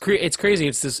 But it's crazy.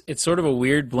 It's sort of a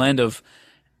weird blend of,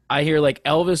 I hear like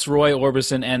Elvis, Roy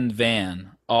Orbison, and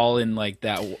Van all in like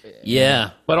that.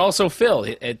 Yeah. But also Phil,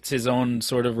 it's his own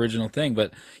sort of original thing.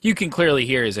 But you can clearly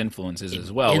hear his influences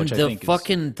as well, and which I think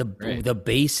is the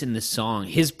bass in the song,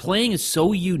 his playing is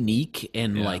so unique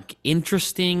and like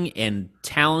interesting and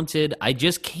talented. I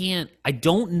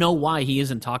don't know why he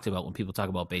isn't talked about when people talk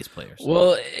about bass players.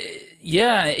 Well,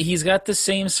 yeah, he's got the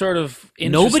same sort of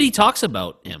Nobody talks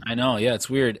about him. I know, yeah, it's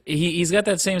weird. He's got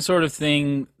that same sort of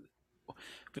thing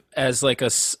as like a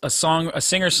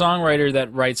singer-songwriter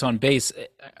that writes on bass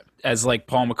as like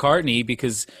Paul McCartney,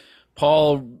 because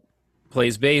Paul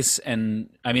plays bass, and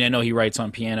I mean, I know he writes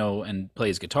on piano and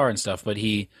plays guitar and stuff, but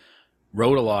he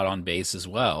wrote a lot on bass as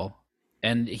well,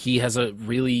 and he has a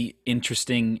really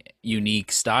interesting,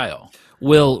 unique style.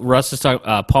 Will, Russ is talking.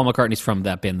 Paul McCartney's from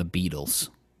that band, the Beatles.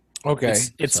 Okay.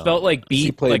 It's spelled like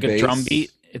beat, like bass? a drum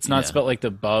beat. It's not spelled like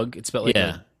the bug. It's spelled like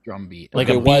a drum beat. Like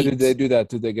okay, a why beat. did they do that?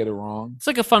 Did they get it wrong? It's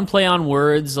like a fun play on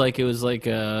words. Like it was like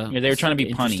a they were trying to be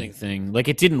interesting punny thing. Like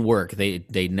it didn't work. They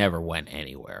never went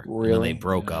anywhere. And then Really? they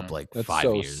broke up like That's 5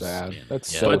 so years. sad. in.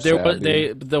 That's Yeah. so But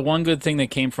sad. the one good thing that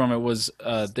came from it was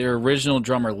their original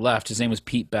drummer left. His name was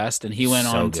Pete Best, and he went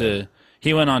So on good.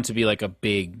 to be like a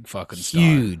big fucking star.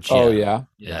 Huge. Oh yeah.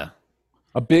 yeah, Yeah.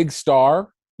 a big star.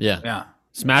 Yeah. Yeah,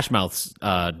 Smash Mouth's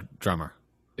drummer.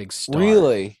 big star.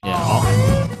 Really?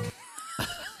 Yeah.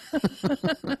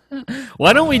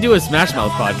 Why don't we do a Smash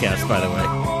Mouth podcast, by the way?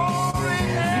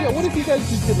 Yeah. What if you guys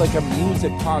just did like a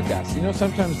music podcast? You know,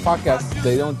 sometimes podcasts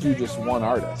they don't do just one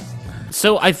artist.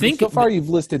 So I think So far, you've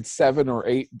listed 7 or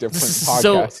 8 different podcasts.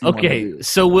 so you wanna okay. do.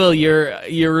 So Will,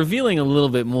 you're revealing a little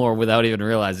bit more without even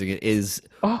realizing it. Is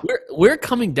we're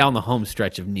coming down the home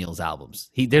stretch of Neil's albums.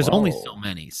 There's only Whoa. so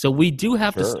many, so we do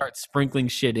have to Sure. start sprinkling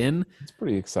shit in, It's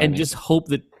pretty exciting. and just hope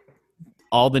that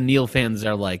all the Neil fans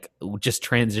are like just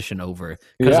transition over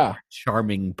because of Yeah. our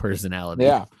charming personality.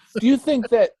 Yeah. Do you think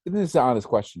that, and this is an honest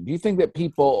question, do you think that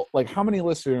people, like, how many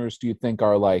listeners do you think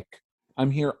are like,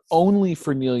 I'm here only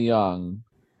for Neil Young.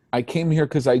 I came here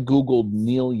because I Googled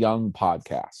Neil Young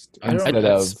podcast I don't know. instead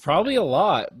That's of, probably a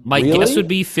lot. My Really? guess would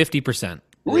be 50%.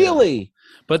 really?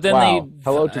 But then Wow.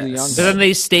 Hello to the young So then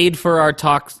they stayed for our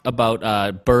talks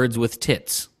about birds with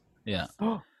tits. Yeah.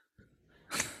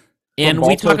 And From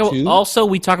we talk Balto about too?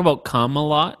 we talk about cum a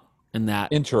lot, and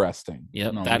that Interesting.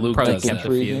 yep, No, that Luke probably does kept that.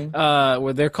 a few. Intriguing.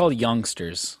 Well, they're called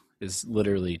youngsters. Is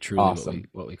literally truly Awesome.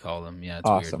 what we call them. Yeah, it's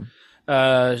Awesome.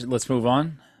 weird. Let's move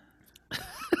on.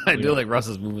 I feel like Russ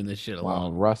is moving this shit Wow,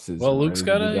 along. Russ is. Well, Luke's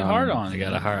ready got to be a hard done. on. I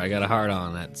got a hard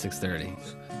on at 6:30.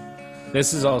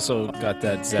 This has also got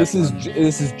that Zeppelin.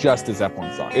 This is just a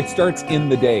Zeppelin song. It starts in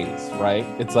the days, right?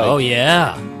 It's like Oh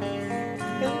yeah,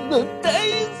 in the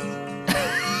days.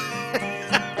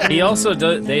 He also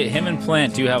does. Him and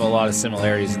Plant do have a lot of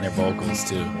similarities in their vocals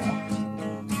too.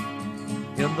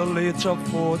 In the later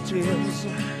 40s,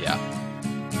 Yeah.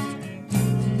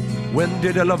 when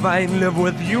Diddy Levine lived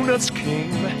with Eunice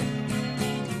King,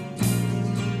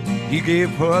 he gave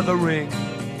her the ring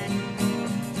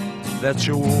that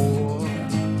you wore.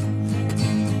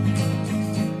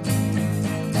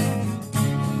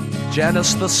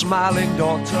 Janice, the smiling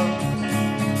daughter,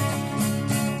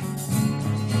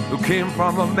 who came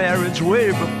from a marriage way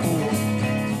before.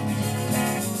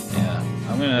 Yeah.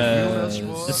 I'm gonna.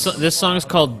 this song is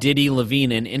called Diddy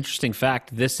Levine. An interesting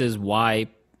fact: this is why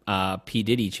P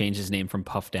Diddy changed his name from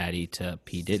Puff Daddy to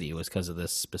P Diddy. It was because of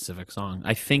this specific song.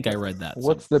 I think I read that.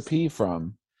 What's the P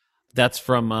from? That's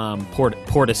from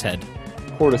Portishead.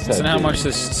 Portishead. Listen to how dude. much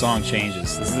this song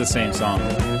changes. This is the same song.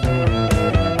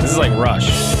 This is like Rush.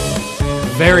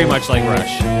 Very much like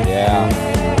Rush. Yeah.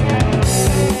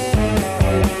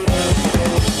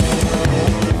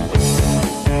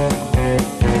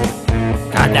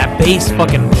 God, that bass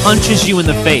fucking punches you in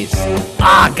the face.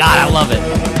 Ah, God, I love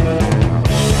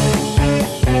it.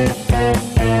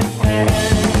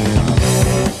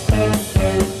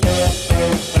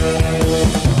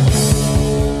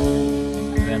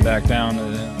 And then back down to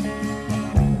the.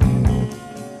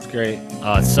 It's great.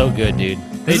 Oh, it's so good, dude.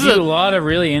 They This do is a lot of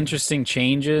really interesting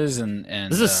changes and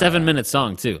this is a 7-minute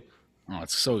song too. Oh,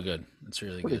 it's so good. It's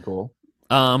really Pretty good. cool.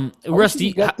 Rusty,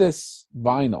 you get this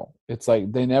vinyl. It's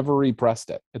like they never repressed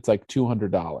it. It's like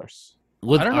 $200.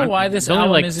 I don't know why this only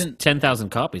album like isn't- 10,000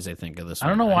 copies. I think of this. I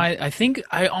don't one, know right? why.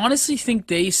 I honestly think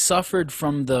they suffered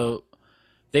from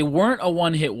they weren't a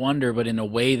one-hit wonder, but in a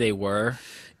way they were.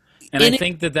 And I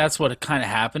think that's what kind of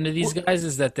happened to these guys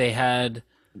is that they had.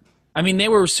 I mean, they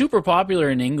were super popular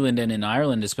in England and in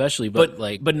Ireland, especially, but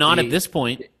but not they- at this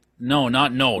point. No,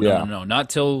 not Yeah. not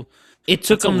till It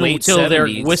took It's a them late till their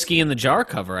 70s. Whiskey in the Jar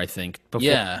cover, I think.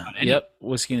 Before,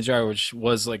 Whiskey in the Jar, which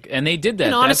was like, and they did that.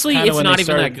 And That's honestly, kinda it's when not they even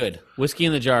started- that good. Whiskey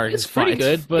in the Jar It's is pretty fine.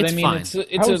 good, but it's I mean, fine. it's How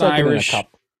an is that in a Irish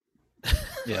cup?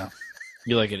 Yeah,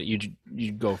 you like it.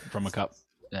 You go from a cup.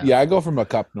 Yeah, I go from a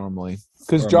cup normally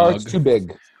because Or a jar's mug. too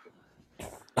big.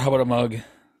 How about a mug? A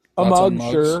Thoughts on mug,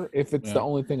 mugs? sure. If it's Yeah. the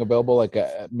only thing available, like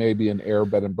maybe an air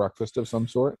bed and breakfast of some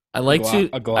sort. I like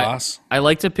a glass. I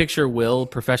like to picture Will,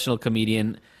 professional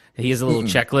comedian. He has a little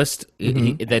checklist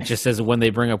that just says when they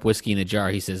bring up whiskey in a jar,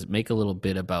 he says, "Make a little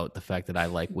bit about the fact that I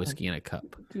like whiskey in a cup."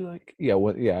 Do you like? Yeah.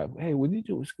 What? Yeah. Hey, when you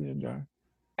do whiskey in a jar?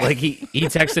 Like he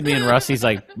texted me and Russ. He's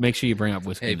like, "Make sure you bring up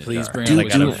whiskey Hey, in a please jar." bring And up I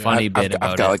got a whiskey. funny bit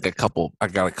about I've got it. like a couple. I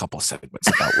got a couple segments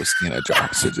about whiskey in a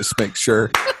jar. So just make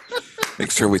sure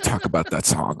we talk about that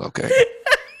song, okay?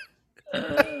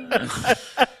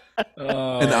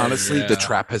 And honestly, the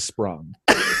trap has sprung.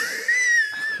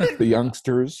 The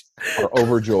youngsters are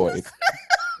overjoyed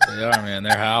They are, man.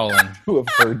 They're howling. who have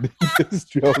heard this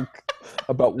joke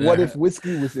about what if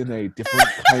whiskey was in a different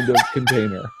kind of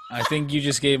container. I think you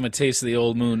just gave him a taste of the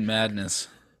old moon madness.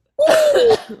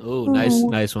 Oh,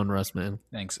 nice one, Russ, man.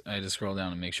 Thanks. I had to scroll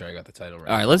down and make sure I got the title right.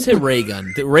 All right, let's hit Ray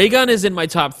Gun. Ray Gun is in my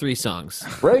top 3 songs.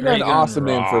 Ray Gun, Ray Gun awesome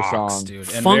name for a rocks, song.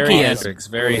 dude. And Funky very as- Hendrix.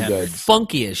 Very really Hendrix. good.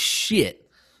 Funky as shit.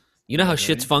 You know how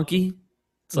shit's funky?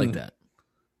 It's like that.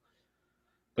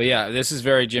 But yeah, this is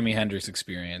very Jimi Hendrix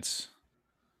experience.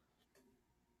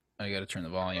 I got to turn the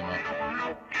volume up.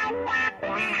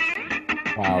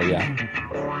 Wow,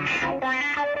 yeah.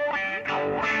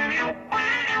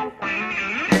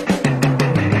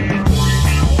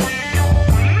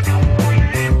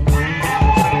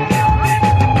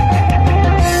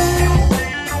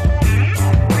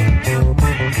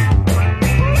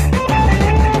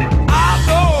 I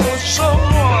know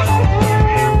someone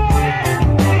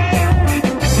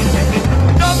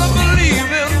doesn't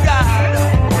believe in God.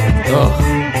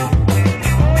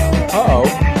 Uh-oh.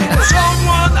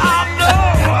 Someone I know.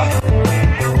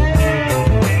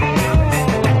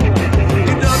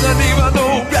 He doesn't even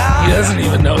know God. He doesn't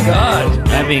even know God.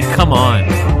 I mean, come on.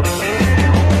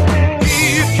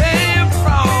 He came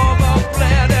from a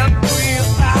planet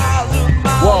 3,000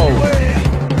 miles Whoa. away.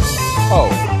 Oh,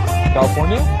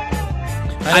 California?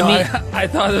 I mean- I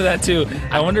thought of that too.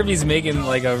 I wonder if he's making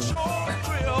like a.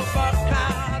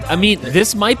 I mean,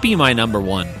 this might be my number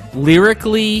 1.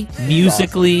 Lyrically,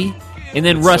 musically, and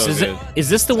then Russ, so is good.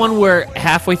 this the one where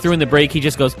halfway through in the break he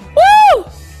just goes, "Woo!"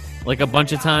 like a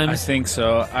bunch of I times? think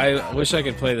so. I wish I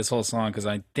could play this whole song because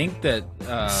I think that.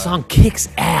 Song kicks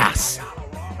ass.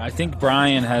 I think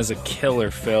Brian has a killer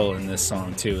fill in this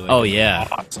song too. Like, Oh, yeah.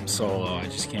 awesome solo. I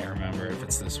just can't remember if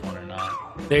it's this one or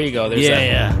not. There you go. There's Yeah,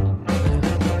 that. yeah.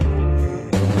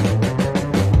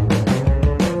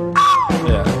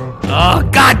 Yeah. Oh,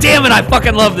 god damn it, I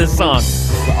fucking love this song.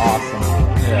 It's awesome.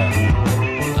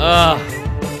 Yeah.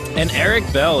 And Eric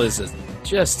Bell is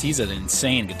he's an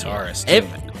insane guitarist. Too,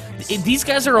 man. These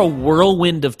guys are a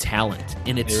whirlwind of talent,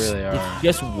 and it's, They really are. it's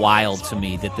just wild to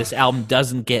me that this album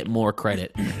doesn't get more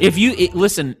credit.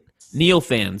 Listen, Neil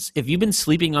fans, if you've been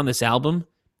sleeping on this album,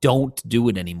 don't do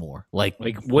it anymore. Like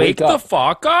Wake the up.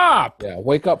 fuck up. Yeah,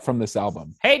 wake up from this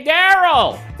album. hey,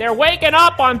 Daryl, they're waking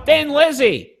up on Thin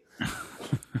Lizzy.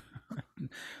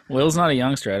 Will's not a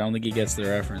youngster. I don't think he gets the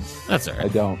reference. That's all I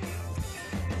right. don't.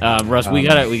 Russ, we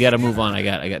gotta move on. I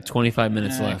got 25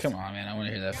 minutes left. Come on, man. I want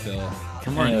to hear that fill.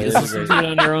 Come on, Yeah, you this is listen to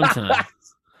it on your own time.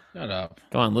 Shut up.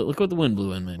 Come on, look what the wind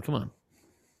blew in, man. Come on.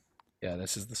 Yeah,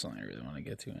 this is the song I really want to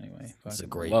get to anyway. It's a Fucking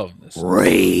great, love this. Song.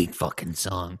 great fucking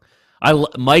song.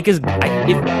 Mike is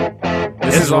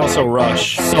This is also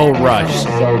Rush. so Rush.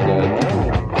 So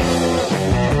good.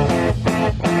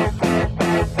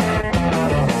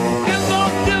 In the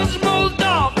dismal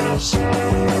darkness,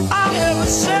 I have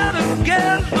sat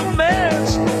against the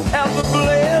mess and the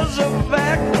blaze of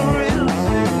factories.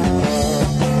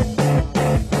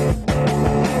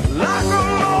 Like a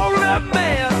lonely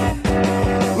man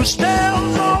who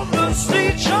stands on the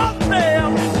street of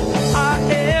them, I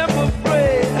am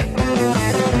afraid.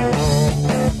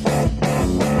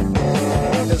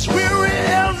 As weary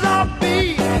as I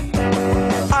be,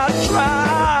 I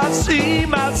try, I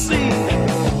seem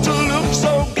to look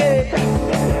so gay.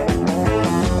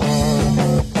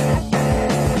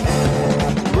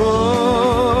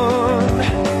 Run,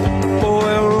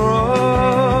 boy,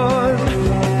 run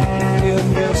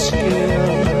in your skin.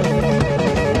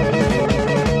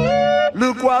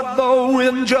 Look what the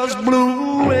wind just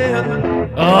blew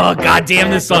in. Oh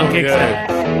goddamn, this song kicks ass.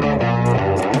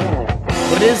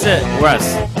 What is it,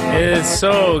 Russ? It's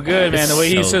so good, man. It's The way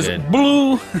he so says good.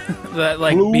 blue, that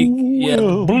like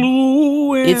Blue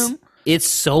blue. It's It's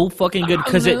so fucking good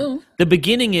because the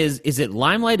beginning is it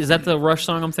Limelight? Is that the Rush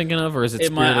song I'm thinking of, or is it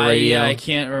Spirit of Radio? Yeah, I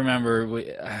can't remember.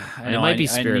 I might be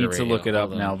Spirit I of need to Radio. look it up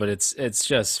now, but it's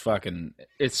just fucking.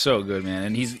 It's so good, man.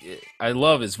 And I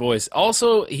love his voice.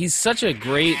 Also, he's such a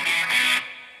great.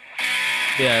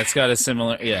 Yeah, it's got a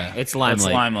similar. Yeah, It's Limelight.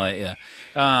 It's Limelight.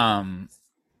 Yeah.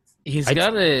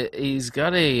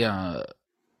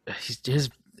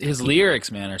 His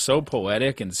lyrics, man, are so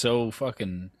poetic and so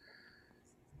fucking.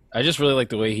 I just really like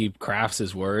the way he crafts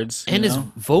his words. And his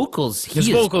vocals. His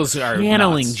vocals are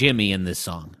channeling nuts. Jimmy in this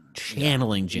song.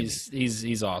 Channeling Jimmy.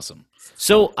 He's awesome.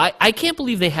 So I can't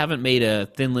believe they haven't made a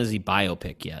Thin Lizzy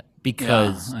biopic yet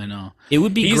because I know it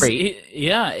would be great.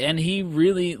 And he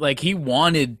really he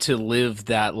wanted to live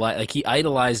that life. Like he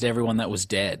idolized everyone that was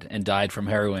dead and died from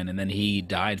heroin, and then he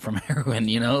died from heroin.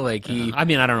 You know, like he. I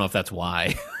mean, I don't know if that's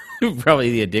why. Probably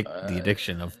the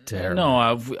addiction of terror. No,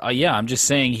 I'm just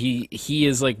saying he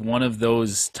is like one of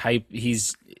those type.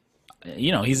 He's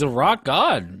a rock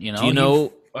god. You know. Do you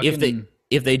know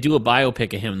if they do a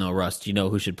biopic of him though, Russ? Do you know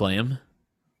who should play him?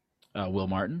 Will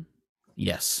Martin.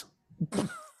 Yes,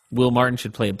 Will Martin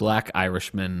should play a Black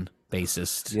Irishman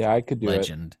bassist. Yeah, I could do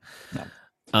legend. it.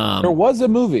 No. There was a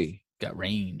movie. Got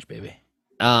range, baby.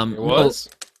 There was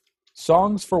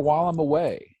Songs for While I'm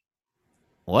Away.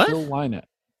 What? Phil Lynott.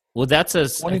 Well, that's a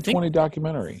 2020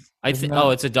 documentary. I think. Oh,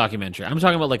 it's a documentary. I'm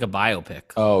talking about like a biopic.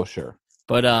 Oh, sure.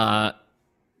 But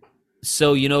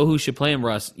so you know who should play him,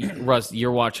 Russ? Russ,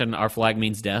 you're watching Our Flag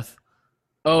Means Death.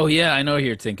 Oh yeah, I know who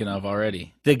you're thinking of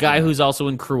already. The guy who's also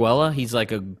in Cruella. He's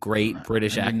like a great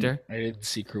British actor. I didn't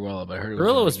see Cruella, but I heard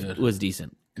Cruella was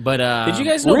decent. But did you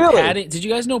guys know really? Did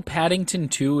you guys know Paddington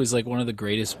 2 is like one of the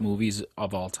greatest movies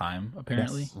of all time?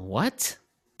 Apparently. Yes. What?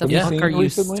 The Have you fuck seen are it you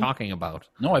recently? talking about?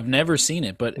 No, I've never seen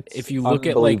it, but It's if you look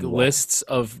at like unbelievable. lists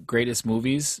of greatest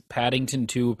movies, Paddington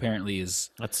 2 apparently is.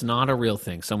 That's not a real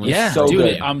thing. Someone So dude,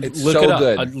 good. I'm It's look so it up.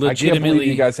 good. I I can't legitimately. believe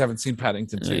you guys haven't seen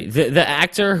Paddington 2. The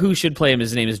actor who should play him,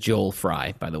 his name is Joel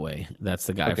Fry, by the way. That's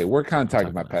the guy. Okay, we're kind of talking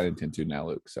about Paddington 2 now,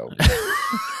 Luke. So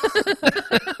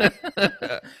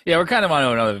Yeah, we're kind of on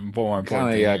another more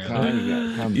important.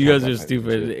 You guys are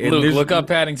stupid. And Luke, there's- look up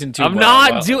Paddington 2. I'm Well,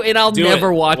 not well, doing it. I'll do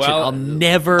never it. watch it. Well, I'll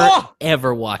never,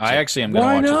 ever watch it. I actually am going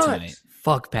Why to watch not? it tonight.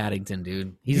 Fuck Paddington,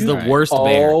 dude. He's You the alright? worst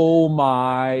bear. Oh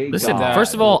my Listen, God.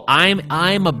 first of all, I'm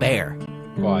a bear.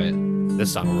 Quiet.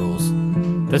 This song rules.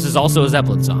 This is also a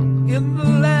Zeppelin song. In the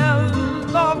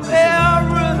land of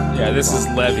error, Yeah, this is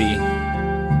Levy.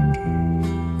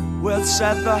 where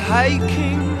sat the High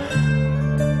King,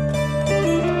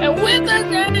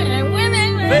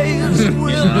 faced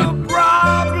with a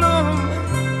problem.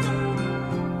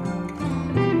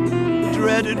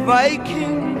 Dreaded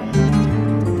Viking,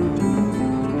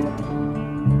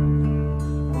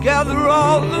 gather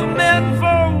all the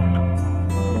menfolk,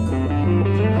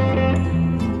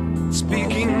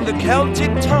 speaking the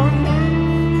Celtic tongue.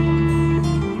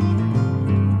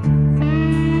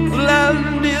 The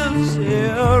land is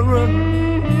Erin.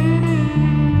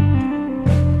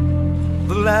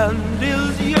 The land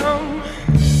is young.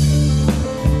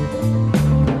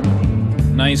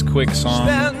 Nice, quick song.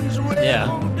 Stands where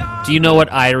Yeah. Do you know what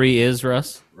Irie is,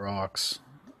 Russ? Rocks.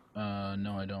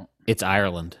 No, I don't. It's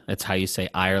Ireland. It's how you say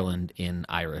Ireland in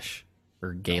Irish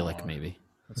or Gaelic, maybe.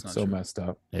 That's not so true. messed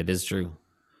up. It is true.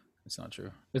 It's not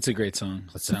true. It's a great song.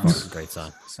 It It's sounds a great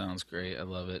song. sounds great. I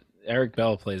love it. Eric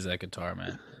Bell plays that guitar,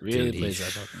 man. Really Dude, plays he's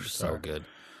that fucking guitar. so good.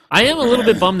 I am a little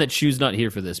bit bummed that Shu's not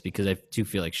here for this because I do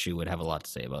feel like Shu would have a lot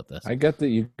to say about this. I get that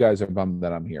you guys are bummed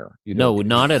that I'm here. You No, don't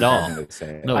not at all. have to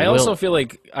say it. No. I Will- also feel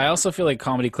like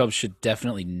comedy clubs should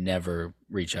definitely never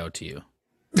reach out to you.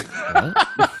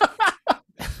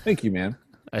 Thank you, man.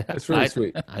 That's really I-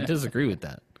 sweet. I disagree with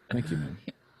that. Thank you, man.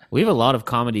 We have a lot of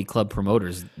comedy club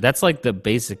promoters. That's like the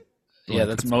basic. Yeah, like,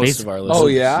 that's it's most basic- of our listeners. Oh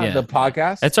yeah, Yeah. the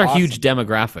podcast. That's our Awesome. huge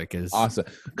demographic. Is Awesome.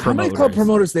 Comedy club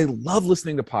promoters, they love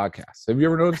listening to podcasts. Have you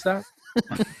ever noticed that?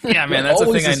 Yeah, man, that's the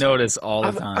Always thing I is- notice all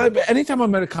the time. Anytime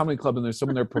I'm at a comedy club and there's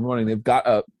someone they're promoting, they've got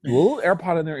a little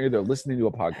AirPod in their ear. They're listening to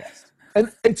a podcast, and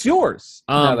it's yours.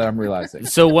 Now that I'm realizing.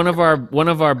 So one of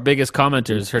our biggest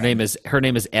commenters, her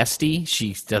name is Esty.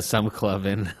 She does some club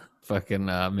in fucking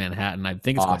Manhattan. I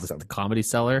think it's Awesome. called the Comedy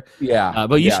Cellar. Yeah,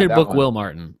 But you yeah, should that book one. Will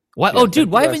Martin. Why? Yeah, Oh, dude,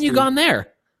 why check haven't you Esty. gone there?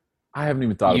 I haven't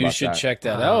even thought You about should that. check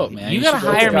that out, man. You gotta should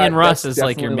go hire to me and that. Russ That's as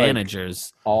like your definitely, like,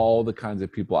 managers. All the kinds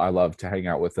of people I love to hang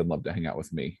out with and love to hang out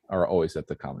with me are always at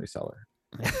the Comedy Cellar.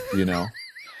 You know,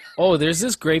 Oh, there's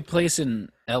this great place in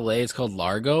LA. It's called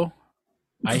Largo.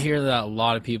 I hear that a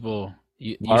lot of people.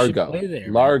 You should Largo. play there,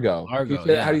 man. Largo. Largo, You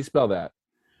say- yeah. How do you spell that?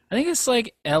 I think it's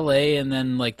like LA and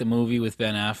then like the movie with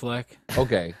Ben Affleck.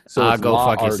 Okay, so it's Go La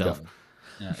fuck Argo. yourself.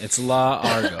 Yeah, it's La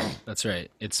Argo. That's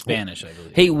right. It's Spanish, I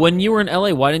believe. Hey, when you were in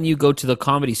LA, why didn't you go to the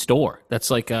Comedy Store?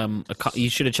 That's like you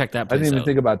should have checked that I place didn't even out.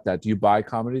 think about that. Do you buy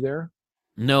comedy there?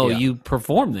 No, Yeah. you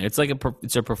perform there. It's like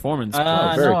it's a performance.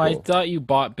 Oh, very no, I cool. thought you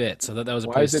bought bits. I thought that was a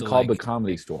Why place is it to, called like, the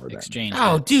Comedy Store then? exchange.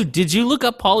 Oh, bits. dude, did you look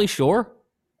up Pauly Shore?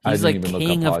 I He's didn't like even look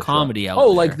king up of Pauly Shore. comedy out Oh,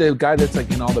 there. like the guy that's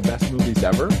like in all the best movies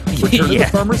ever. Return to Yeah.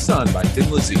 the Farmer's Son by Thin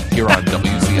Lizzy here on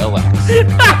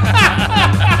WCLX.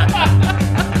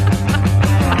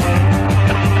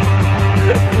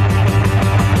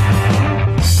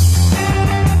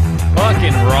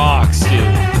 Fucking rocks,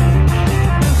 dude.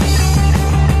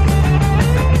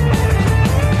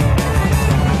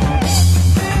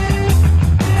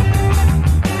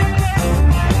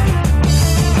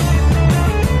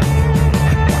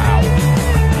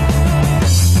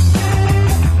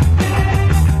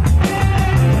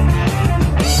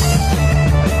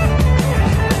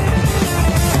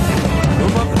 Well,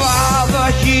 my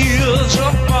father, he is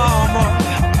a farmer,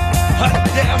 a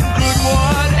damn good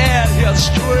one at his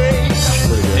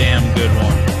trade, Damn good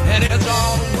one. and it's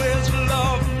always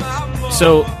loved my mother.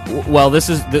 So while this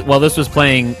was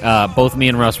playing, both me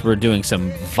and Russ were doing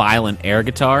some violent air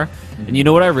guitar, and you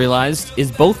know what I realized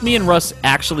is both me and Russ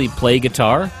actually play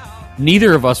guitar.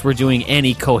 Neither of us were doing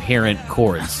any coherent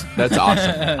chords. That's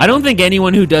awesome. I don't think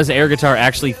anyone who does air guitar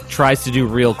actually tries to do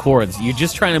real chords. You're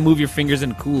just trying to move your fingers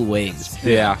in cool ways.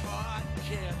 Yeah.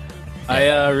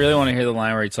 I really want to hear the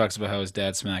line where he talks about how his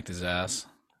dad smacked his ass.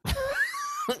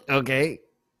 Okay.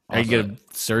 Are you gonna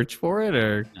search for it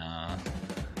or?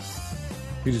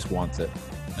 He just wants it.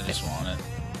 I just want it.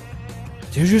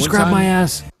 Did you just One grab time- my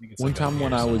ass? One time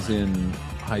when I was in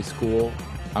high school,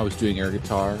 I was doing air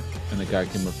guitar, and the guy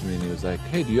came up to me and he was like,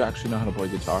 "Hey, do you actually know how to play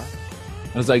guitar?"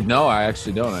 I was like, "No, I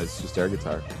actually don't. It's just air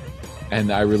guitar." And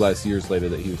I realized years later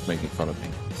that he was making fun of me.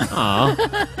 Aw.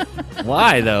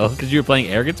 Why though? Because you were playing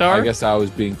air guitar? I guess I was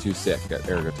being too sick at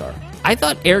air guitar. I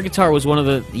thought air guitar was one of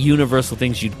the universal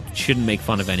things you shouldn't make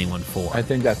fun of anyone for. I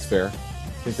think that's fair.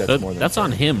 I think that's So more than that's fair.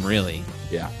 on him, really.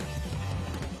 Yeah.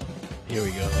 Here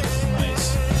we go. That's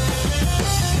nice.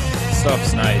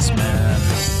 Stuff's nice, man.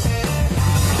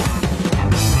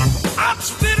 I'm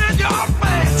spitting your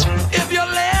face if you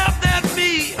laughed at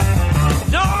me.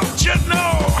 Don't you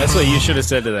know? That's what you should have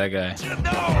said to that guy. You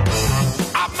know,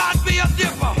 I might be a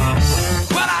dipper,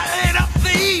 but I ain't a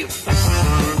thief.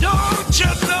 Don't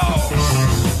you know?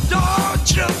 Don't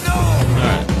you know?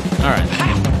 All right.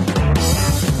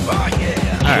 Oh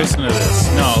yeah. Listen to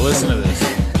this. No, listen to this.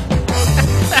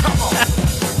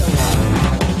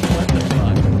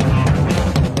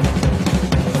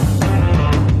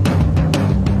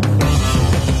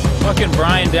 Fucking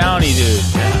Brian Downey, dude.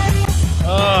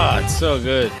 Oh, it's so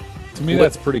good. To me,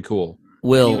 that's pretty cool.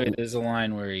 Will, Anyway, there's a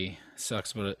line where he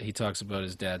talks about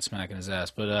his dad smacking his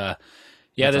ass. But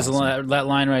yeah, there's that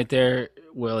line right there.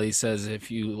 Will, he says,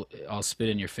 I'll spit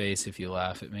in your face if you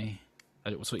laugh at me.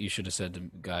 That's what you should have said to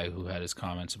the guy who had his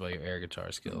comments about your air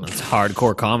guitar skills. it's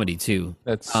hardcore comedy too.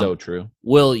 That's so true.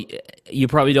 Will, you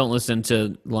probably don't listen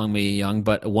to Long May You Young,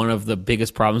 but one of the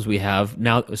biggest problems we have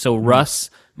now. So Russ,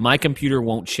 my computer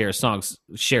won't share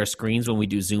screens when we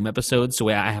do Zoom episodes, so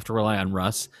I have to rely on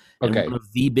Russ. And Okay. one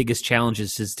of the biggest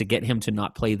challenges is to get him to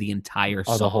not play the entire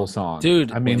Oh, song. the whole song.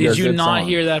 Dude, I mean, did they're you good not songs.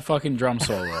 hear that fucking drum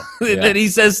solo? Yeah. Then he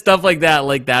says stuff like that,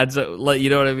 like you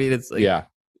know what I mean? It's like, Yeah.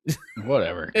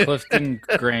 Whatever. Clifton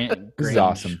Grant. This is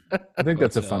awesome. I think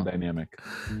that's a fun dynamic.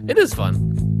 it is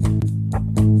fun.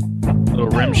 Little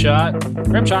rim shot.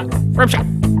 Rim shot. Rim shot.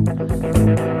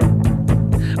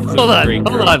 Hold Great on, group.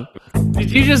 hold on. Did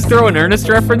you just throw an Ernest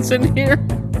reference in here?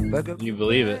 You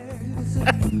believe it.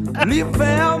 Leave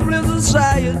family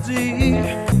society.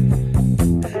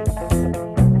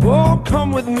 Oh,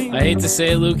 come with me. I hate to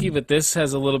say it, Lukey, but this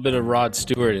has a little bit of Rod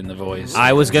Stewart in the voice.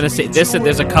 I was gonna say this.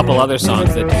 There's a couple other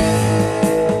songs that.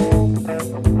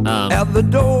 At the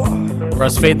door.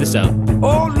 Russ, fade this out.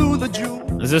 Oh, Lou the Jew.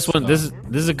 Is this one? This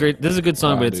is a good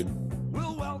song, but it's dude.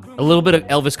 a little bit of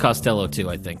Elvis Costello too.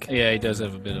 I think Yeah, he does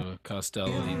have a bit of a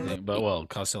Costello thing, but well,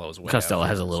 Costello's way Costello after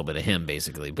has a this. little bit of him,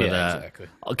 basically. But Yeah, exactly.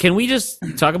 can we just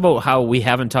talk about how we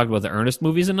haven't talked about the Ernest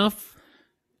movies enough?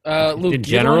 Luke, in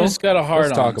general? you just got a hard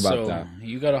Let's on, talk about so that.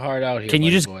 You got a hard out here. Can you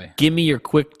buddy just boy. give me your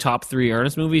quick top 3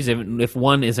 Ernest movies? If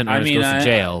one isn't Ernest Goes to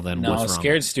Jail, then no, what's wrong?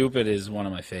 Scared Stupid is one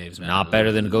of my faves, man. Not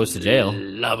better than Goes to Jail.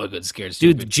 Love a good Scared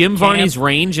Stupid. Dude, Jim Varney's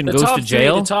Range and The Goes top to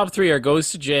Jail. The top 3 are Goes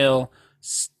to Jail,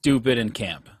 Stupid, and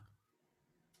Camp.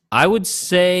 I would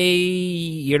say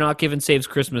you're not giving Saves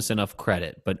Christmas enough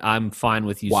credit, but I'm fine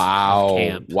with you. Wow. with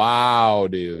Camp. Wow,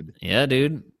 dude. Yeah,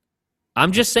 dude.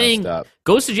 I'm just saying, Messed up.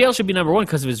 Goes to Jail should be number one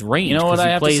because of his range. You know what 'cause I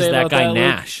he have to plays say that about guy that, Luke?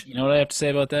 Nash. You know what I have to say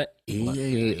about that?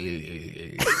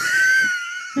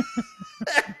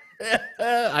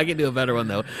 I can do a better one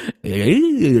though. Now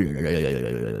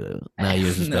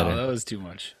yours is No, better. that was too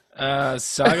much.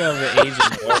 Saga of the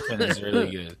Aging Orphan is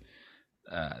really good.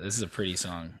 This is a pretty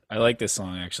song. I like this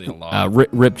song actually a lot.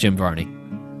 Rip Jim Varney.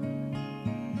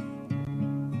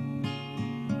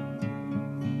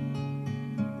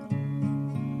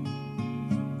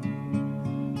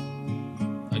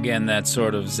 Again, that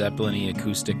sort of Zeppelin-y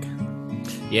acoustic.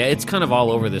 Yeah, it's kind of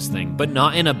all over this thing, but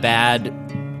not in a bad,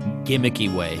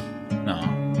 gimmicky way. No.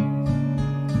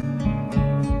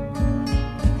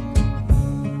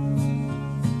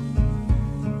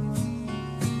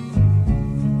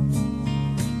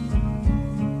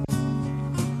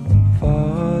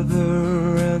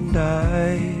 Father and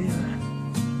I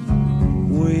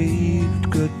waved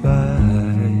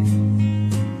goodbye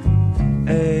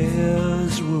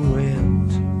as we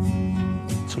went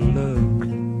to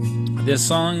look. This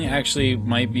song actually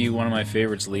might be one of my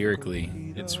favorites lyrically.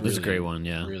 It's really, It's a great one,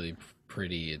 yeah. really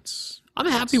pretty. I'm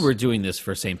happy we're doing this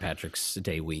for St. Patrick's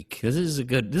Day week. This is a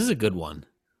good one.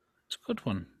 It's a good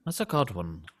one. That's a good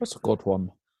one. That's a good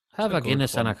one. Have a good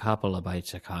Guinness one. and a couple of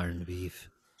bites of corned beef.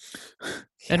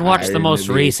 And watch the most Corned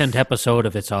beef. recent episode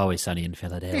of It's Always Sunny in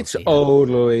Philadelphia. It's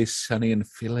always sunny in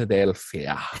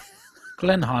Philadelphia.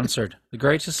 Glenn Hansard. The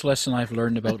greatest lesson I've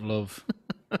learned about love.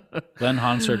 Glenn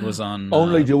Hansard was on...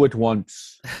 Only do it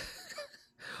once.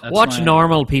 that's Watch my-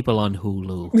 Normal People on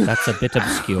Hulu. That's a bit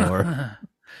obscure.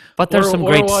 But there's some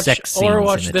great watch, sex scenes Or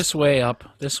watch in it. This Way Up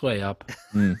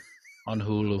Mm. on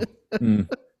Hulu. Mm.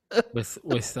 With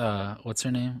what's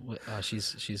her name?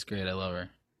 She's great. I love her.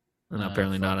 And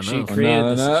apparently not She enough. created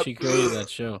Not enough. She created that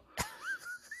show.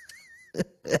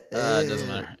 It doesn't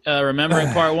matter.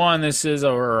 Remembering part one. This is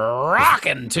a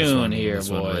rockin' tune here, this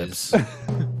one boys.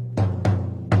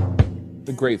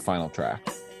 The great final track.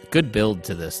 Good build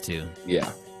to this, too. Yeah.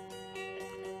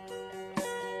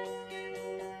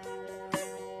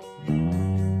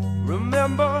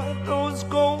 Remember those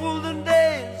golden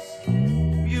days?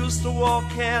 We used to walk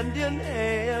hand in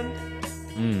hand.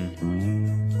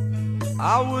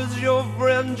 I was your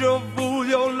friend, your fool,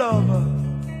 your lover.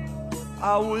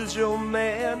 I was your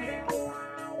man.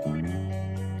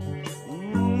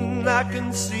 I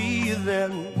can see you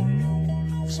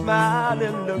then,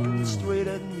 smiling, looking straight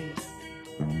at me.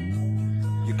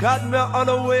 You caught me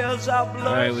unawares, I blushed.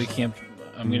 All right, we can't.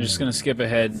 I'm just gonna skip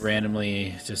ahead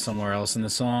randomly to somewhere else in the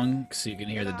song so you can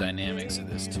hear the dynamics of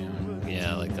this tune.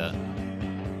 Yeah, I like that. Here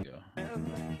we go.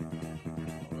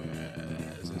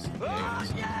 Where is this? There it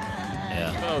is.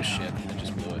 Yeah. Oh shit! I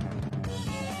just blew it.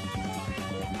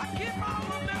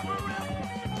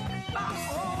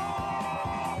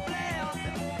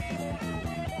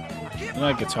 Look at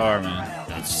that guitar, man.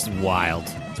 That's wild.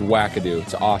 It's wackadoo.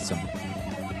 It's awesome.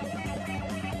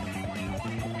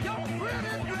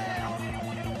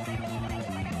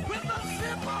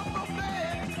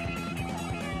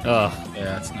 Ugh. Yeah,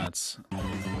 that's nuts.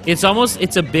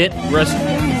 It's a bit...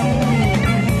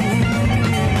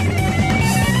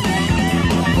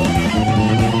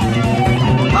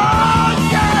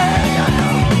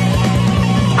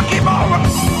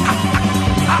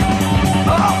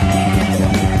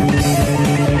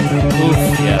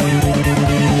 Oof, yeah.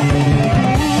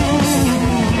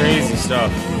 Crazy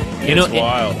stuff. You know, It's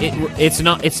wild.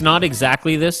 It's not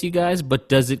exactly this, you guys, but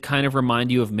does it kind of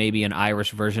remind you of maybe an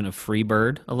Irish version of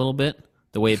Freebird a little bit?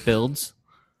 The way it builds?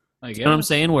 I You know what I'm guess.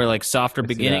 saying? Where like softer see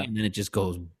beginning that. and then it just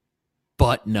goes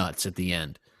butt nuts at the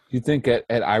end. You think at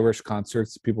Irish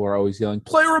concerts, people are always yelling,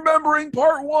 "Play Remembering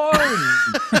Part 1!"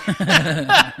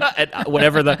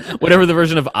 whatever the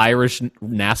version of Irish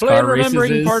NASCAR Play races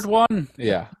Remembering is. Part 1.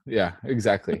 Yeah,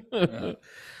 exactly.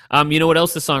 You know what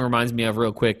else this song reminds me of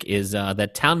real quick is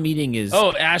that Town Meeting is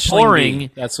Oh, Ashling touring. B.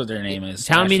 That's what their name is.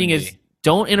 Town Ashling Meeting B. is.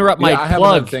 Don't interrupt my I have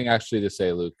another plug. thing actually to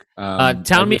say, Luke. Town I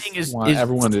just meeting is want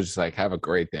everyone to just like have a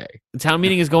great day. Town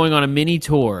Meeting is going on a mini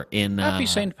tour in Happy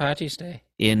St. Patty's Day.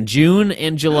 in June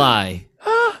and July.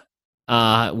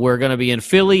 We're going to be in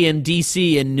Philly and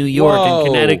DC and New York Whoa. and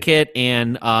Connecticut,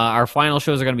 and our final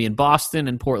shows are going to be in Boston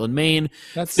and Portland, Maine.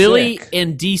 That's Philly sick.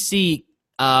 and DC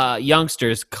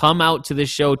youngsters, come out to this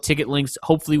show. Ticket links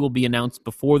hopefully will be announced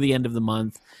before the end of the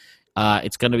month.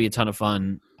 It's going to be a ton of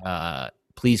fun.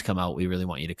 Please come out. We really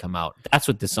want you to come out. That's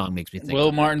what this song makes me think.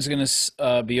 Will Martin's going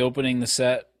to be opening the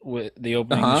set with the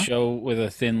opening show with a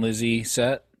Thin Lizzy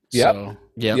set. Yep. So,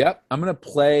 Yep. I'm gonna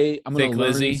learn Thick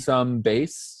Lizzy. some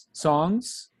bass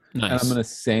songs, and Nice. I'm gonna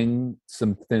sing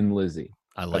some Thin Lizzy.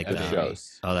 I like That that.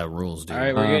 shows. Oh, that rules, dude. All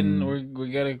right, we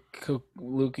gotta cook.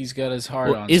 Lukey's got his heart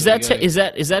Well, on. is so we that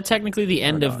gotta- is that technically the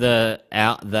end of the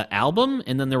album,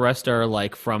 and then the rest are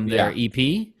like from their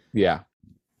EP? Yeah.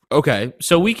 Okay,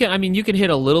 so we can. I mean, you can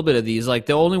hit a little bit of these. Like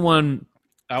the only one,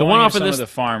 I the wanna one hear off of some this, the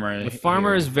farmer. the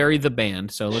farmer is very the band.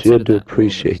 So let's Sure hit do that.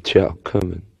 appreciate y'all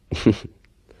coming.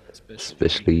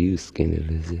 Especially you, Skinny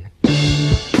Lizzie.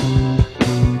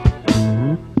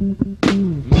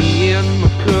 Me and my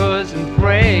cousin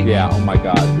Frank. Yeah. Oh my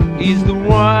God. He's the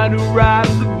one who robs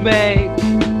the bank.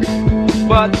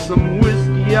 But some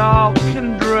whiskey y'all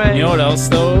can drink. You know what else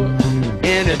though?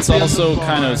 And It's also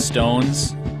kind of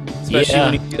Stones, especially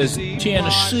Yeah. when he says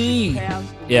Tennessee.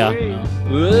 Yeah,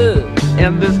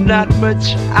 And there's not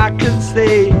much I can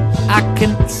say I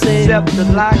can say. except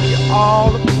that like you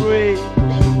all to pray.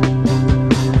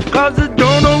 Cause I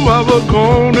don't know what we're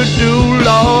gonna do.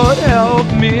 Lord help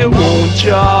me, won't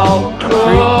y'all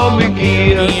come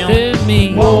again? Defend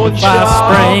me Won't if I y'all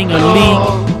sprang a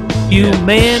come? leak. You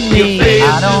man me. Your faces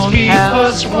I don't keep have.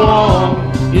 us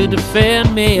warm. You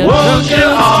defend me. A Won't drunken you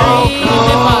all stream if I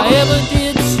ever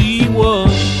did see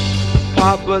one.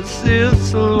 Papa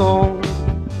sits alone.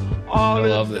 I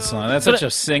love this song. That's such a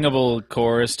singable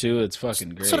chorus too. It's fucking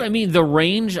great. That's what I mean. The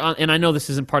range on, and I know this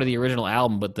isn't part of the original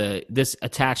album, but this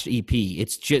attached EP,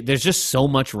 there's just so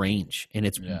much range, and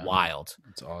it's wild.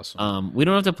 It's awesome. We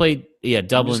don't have to play, I'm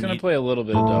Dublin. just gonna play a little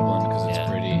bit of Dublin because it's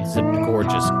pretty. It's a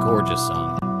gorgeous, gorgeous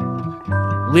song.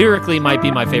 Lyrically, might be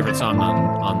my favorite song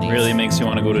on these. Really makes you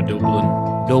want to go to Dublin.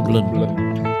 Dublin.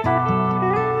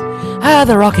 Ah,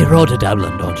 the rocky road to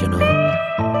Dublin, don't you know?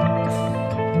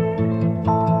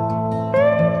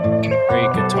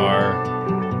 Great guitar.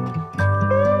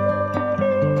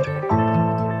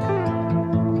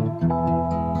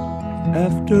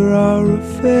 After our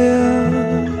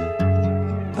affair,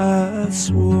 I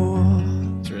swore.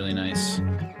 It's really nice.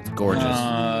 It's gorgeous.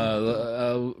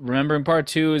 Remembering Part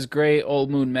 2 is great. Old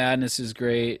Moon Madness is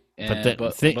great. And,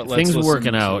 but let's things listen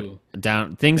working to- out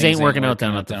down. Things ain't working out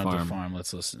down at the Down farm.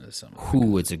 Let's listen to some.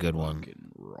 Ooh, it's a good one.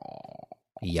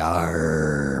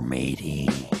 Yar, matey.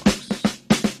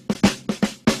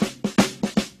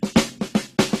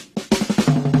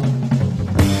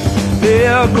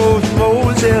 There goes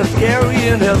Moses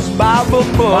carrying his Bible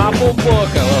book. Bible book.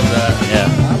 I love that. Yeah.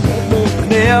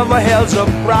 Never has a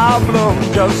problem,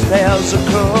 just has a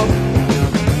cup.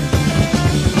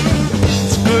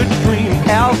 It's good green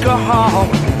alcohol,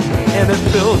 and it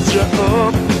fills you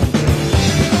up.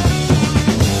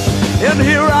 And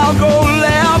here I'll go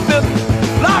laughing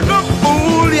like a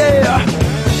fool, yeah.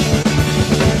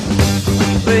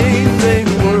 Things ain't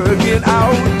working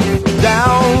out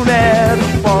down at the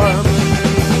farm.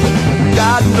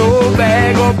 Got no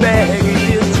bag or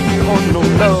baggage, or no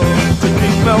love to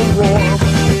keep me warm.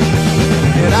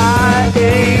 And I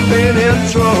ain't been in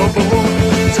trouble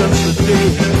since the day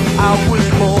I was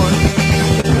born.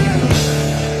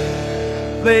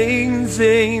 Things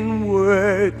ain't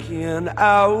working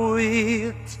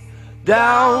out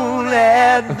down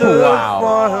at the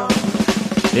farm.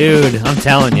 Dude, I'm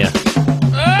telling you.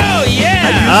 Oh yeah!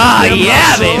 Ah,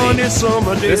 yeah, baby. This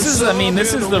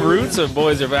is the roots of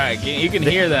Boys Are Back. You can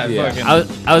hear that fucking.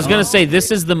 I was gonna say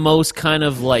this is the most kind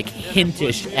of like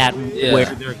hintish at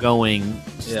where they're going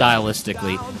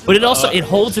stylistically, but it also it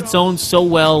holds its own so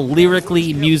well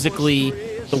lyrically, musically,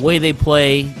 the way they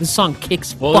play. This song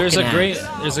kicks. Well, there's fucking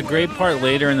a great part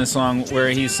later in the song where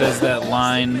he says that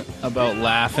line about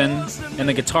laughing, and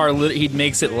the guitar he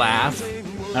makes it laugh.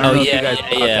 I don't know if you guys caught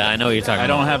that. I know what you're talking I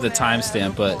about. don't have the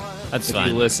timestamp, but That's if fine.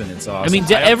 you listen, it's awesome. I mean,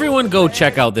 everyone go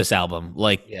check out this album.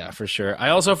 Like, yeah, for sure.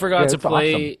 I also forgot to it's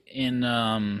play in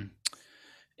the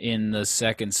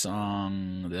second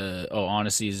song,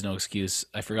 Honesty is No Excuse.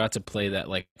 I forgot to play that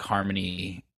like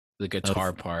harmony, the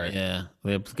guitar part. yeah,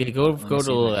 okay, go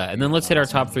to that, and then let's hit our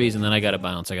top threes, and then I got to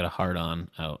bounce. I got a hard on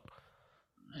out.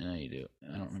 I know you do.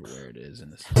 I don't remember where it is in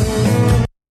this.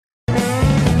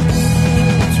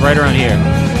 It's right around here.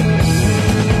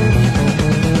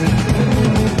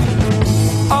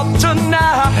 Up to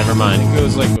now, Never mind. It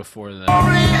goes like before that.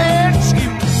 only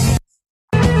excuse.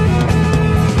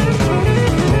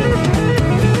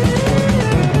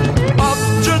 Up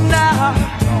to now.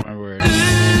 I don't remember where it is.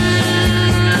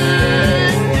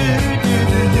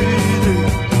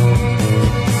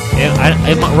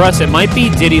 Russ, it might be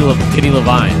Diddy Levine.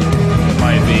 It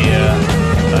might be.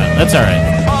 That's all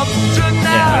right. Up to I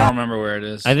now. don't remember where it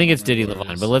is. I think it's Diddy Where it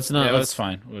Levine, is. but let's not. Yeah, let's, it's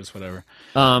fine. It's whatever.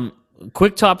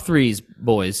 quick top threes,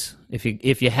 boys.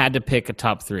 If you had to pick a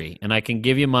top three, and I can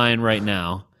give you mine right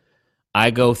now.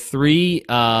 I go 3.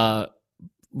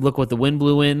 Look What the Wind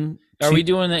Blew In, Are we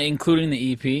doing that, including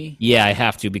the EP? Yeah, I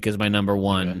have to because my number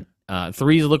one.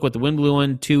 3 is Look What the Wind Blew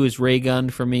In. 2 is Ray Gun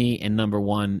for me, and number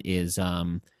 1 is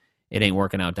It Ain't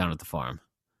Working Out Down at the Farm.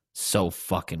 So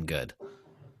fucking good.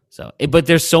 So, but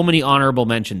there's so many honorable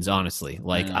mentions. Honestly,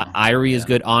 like Irie is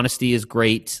good. Honesty is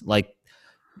great. Like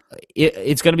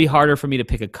it's going to be harder for me to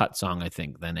pick a cut song, I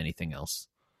think, than anything else.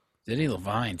 Diddy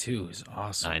Levine too is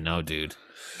awesome. I know, dude.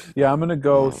 Yeah, I'm gonna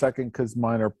go second because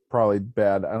mine are probably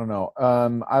bad. I don't know.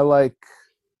 I like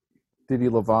Diddy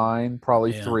Levine,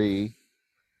 probably 3,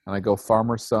 and I go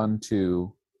Farmer Son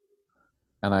 2,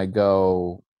 and I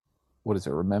go, what is it?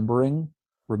 To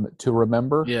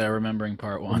Remember? Yeah, Remembering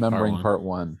Part 1. Remembering Part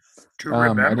 1. To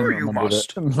remember, you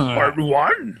must. Part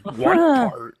 1. One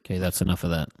part. Okay, that's enough of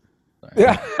that.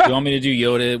 Yeah. Do you want me to do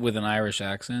Yoda with an Irish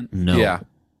accent? No. Yeah.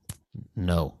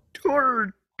 No.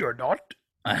 Or not.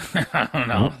 I don't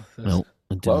know. No. It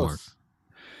didn't Close. work.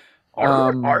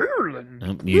 Ireland.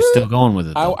 Nope, you're still going with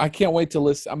it. Though. I can't wait to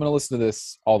listen. I'm going to listen to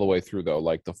this all the way through, though,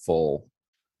 like the full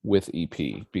with EP,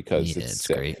 because it's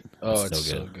sick. great. Oh, it's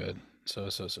so good. So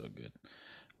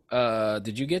good.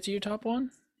 Did you get to your top 1?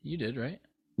 You did, right?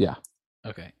 Yeah.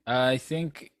 Okay. I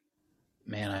think,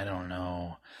 man, I don't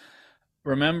know.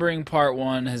 Remembering Part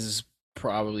 1 has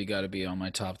probably got to be on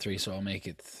my top 3, so I'll make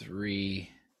it 3.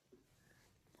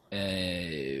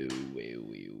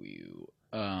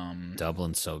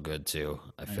 Dublin's so good too.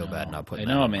 I feel bad not putting.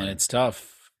 I know, that man. on. It's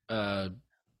tough. Dublin.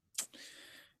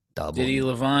 Diddy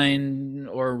Levine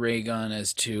or Ray Gun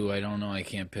as 2. I don't know. I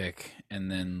can't pick. And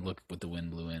then Look What the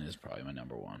Wind Blew In is probably my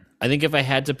number 1. I think if I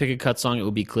had to pick a cut song, it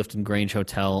would be Clifton Grange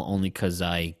Hotel, only because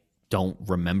I don't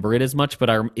remember it as much. But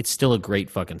it's still a great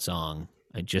fucking song.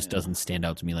 It just doesn't stand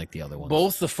out to me like the other ones.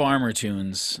 Both the Farmer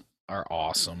tunes are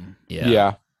awesome.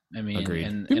 Yeah. I mean, Agreed.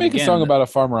 And, If you and make again, a song about a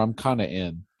farmer, I'm kind of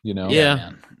in, you know? Yeah.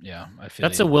 man. Yeah, I feel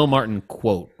That's you. a Will Martin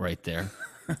quote right there.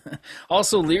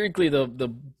 Also, lyrically,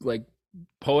 the like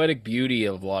poetic beauty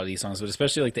of a lot of these songs, but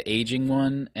especially like the Aging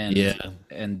one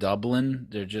and Dublin,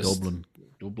 they're just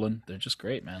Dublin. They're just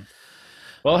great, man.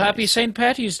 Well, happy St.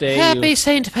 Patty's Day, Happy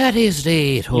St. Patty's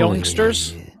Day, to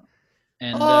youngsters. you.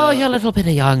 And, you little bit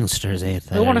of youngsters out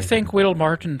there. I want to thank Will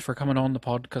Martin for coming on the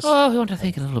podcast. Oh, we want to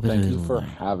thank a little bit. Thank of you for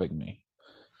having me.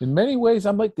 In many ways,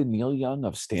 I'm like the Neil Young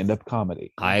of stand-up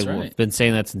comedy. I've right. been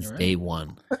saying that since day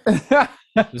one. Does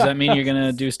that mean you're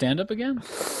gonna do stand up again?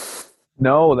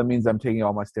 No, that means I'm taking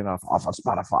all my stand-up off of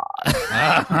Spotify.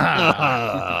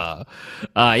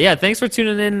 Yeah, thanks for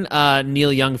tuning in,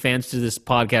 Neil Young fans, to this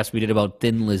podcast we did about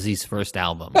Thin Lizzy's first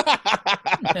album.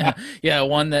 Yeah,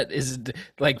 one that is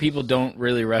like people don't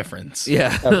really reference.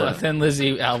 Yeah, A Thin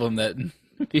Lizzy album that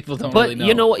people don't really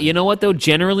know. But you know what though?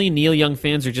 Generally, Neil Young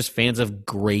fans are just fans of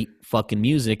great fucking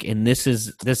music, and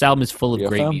this album is full of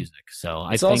great music. So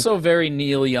it's also very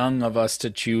Neil Young of us to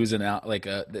choose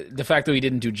the fact that we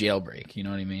didn't do Jailbreak. You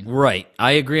know what I mean? Right.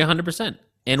 I agree 100%.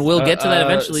 And we'll get to that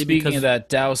eventually. Speaking of that,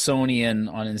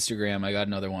 Dowsonian on Instagram, I got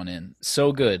another one in.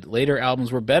 So good. Later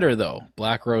albums were better though.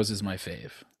 Black Rose is my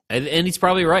fave. And he's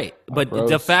probably right. But Gross.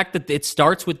 the fact that it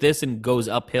starts with this and goes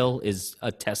uphill is a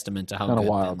testament to how Kinda good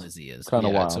wild. Thin Lizzy is. Kinda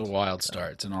wild. It's a wild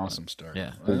start. It's an awesome start.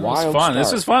 Yeah. This was wild fun. This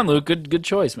start. was fun, Luke. Good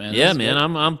choice, man. Yeah, This is man,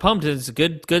 good. I'm pumped. It's a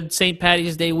good St.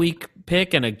 Patty's Day week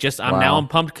pick, and Wow. now I'm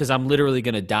pumped because I'm literally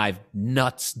gonna dive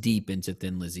nuts deep into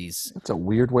Thin Lizzy's. It's a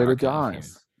weird way to Archive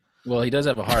dive. Well, he does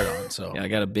have a heart on, so Yeah, I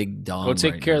got a big dong. go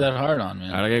take right care now. of that heart on,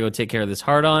 man. All right, I gotta go take care of this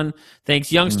hard on. Thanks,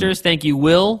 youngsters. Thank you,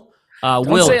 Will. Don't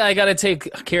Will, say I got to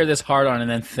take care of this hard on and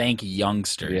then thank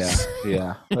youngsters.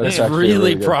 Yeah. That's actually a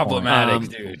really good problematic,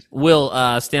 point. dude.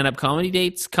 Will, stand-up comedy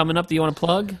dates coming up. Do you want to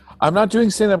plug? I'm not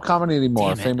doing stand-up comedy anymore,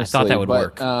 Damn it, I famously. thought that would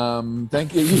but, work.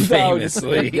 Thank you.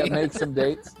 Famously. Make some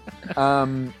dates.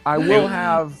 I will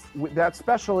have that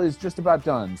special is just about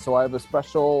done. So I have a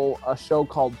show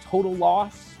called Total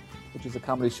Loss, which is a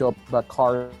comedy show about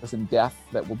cars and death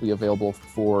that will be available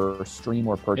for stream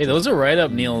or purchase. Hey, those are right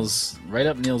up Neil's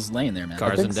lane there, man.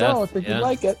 Cars I think and so. death. I think Yeah. you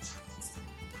like it.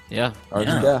 Yeah. Cars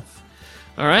Yeah. and death.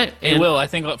 All right. Hey, And- Will, I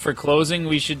think for closing,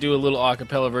 we should do a little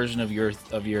acapella version of your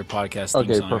podcast theme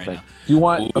Okay, song perfect. right now. Do you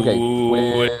want? Okay.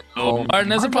 Will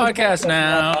Martin has a podcast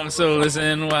now, so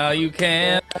listen while you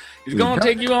can. He's gonna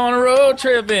take you on a road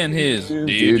trip in his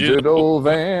digital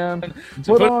van.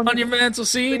 So put on your mental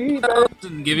seatbelt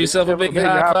and give yourself a big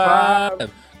high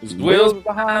five. 'Cause Will's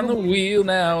behind the wheel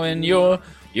now, and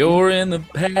you're in the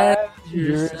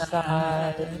passenger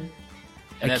side.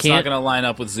 And that's not can't- going to line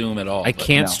up with Zoom at all. I but-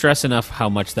 can't no. stress enough how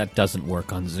much that doesn't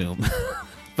work on Zoom. I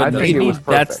but think it was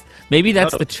perfect. maybe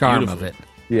that's Oh, the charm beautiful. of it.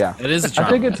 Yeah. It is a charm. I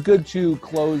think it's good to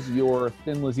close your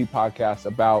Thin Lizzy podcast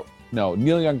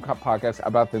Neil Young podcast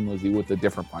about Thin Lizzy with a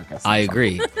different podcast. I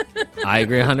agree. I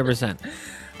agree 100%.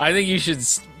 I think you should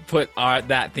put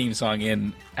that theme song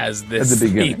in as this At the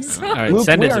beginning. theme song. All right, Luke,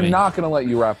 send we it to are me. not going to let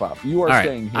you wrap up. You are All right,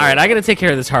 staying here. all right. I got to take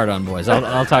care of this hard on, boys.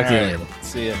 I'll talk to you later.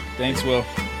 See ya. Thanks, Will.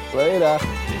 Later.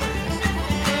 See ya.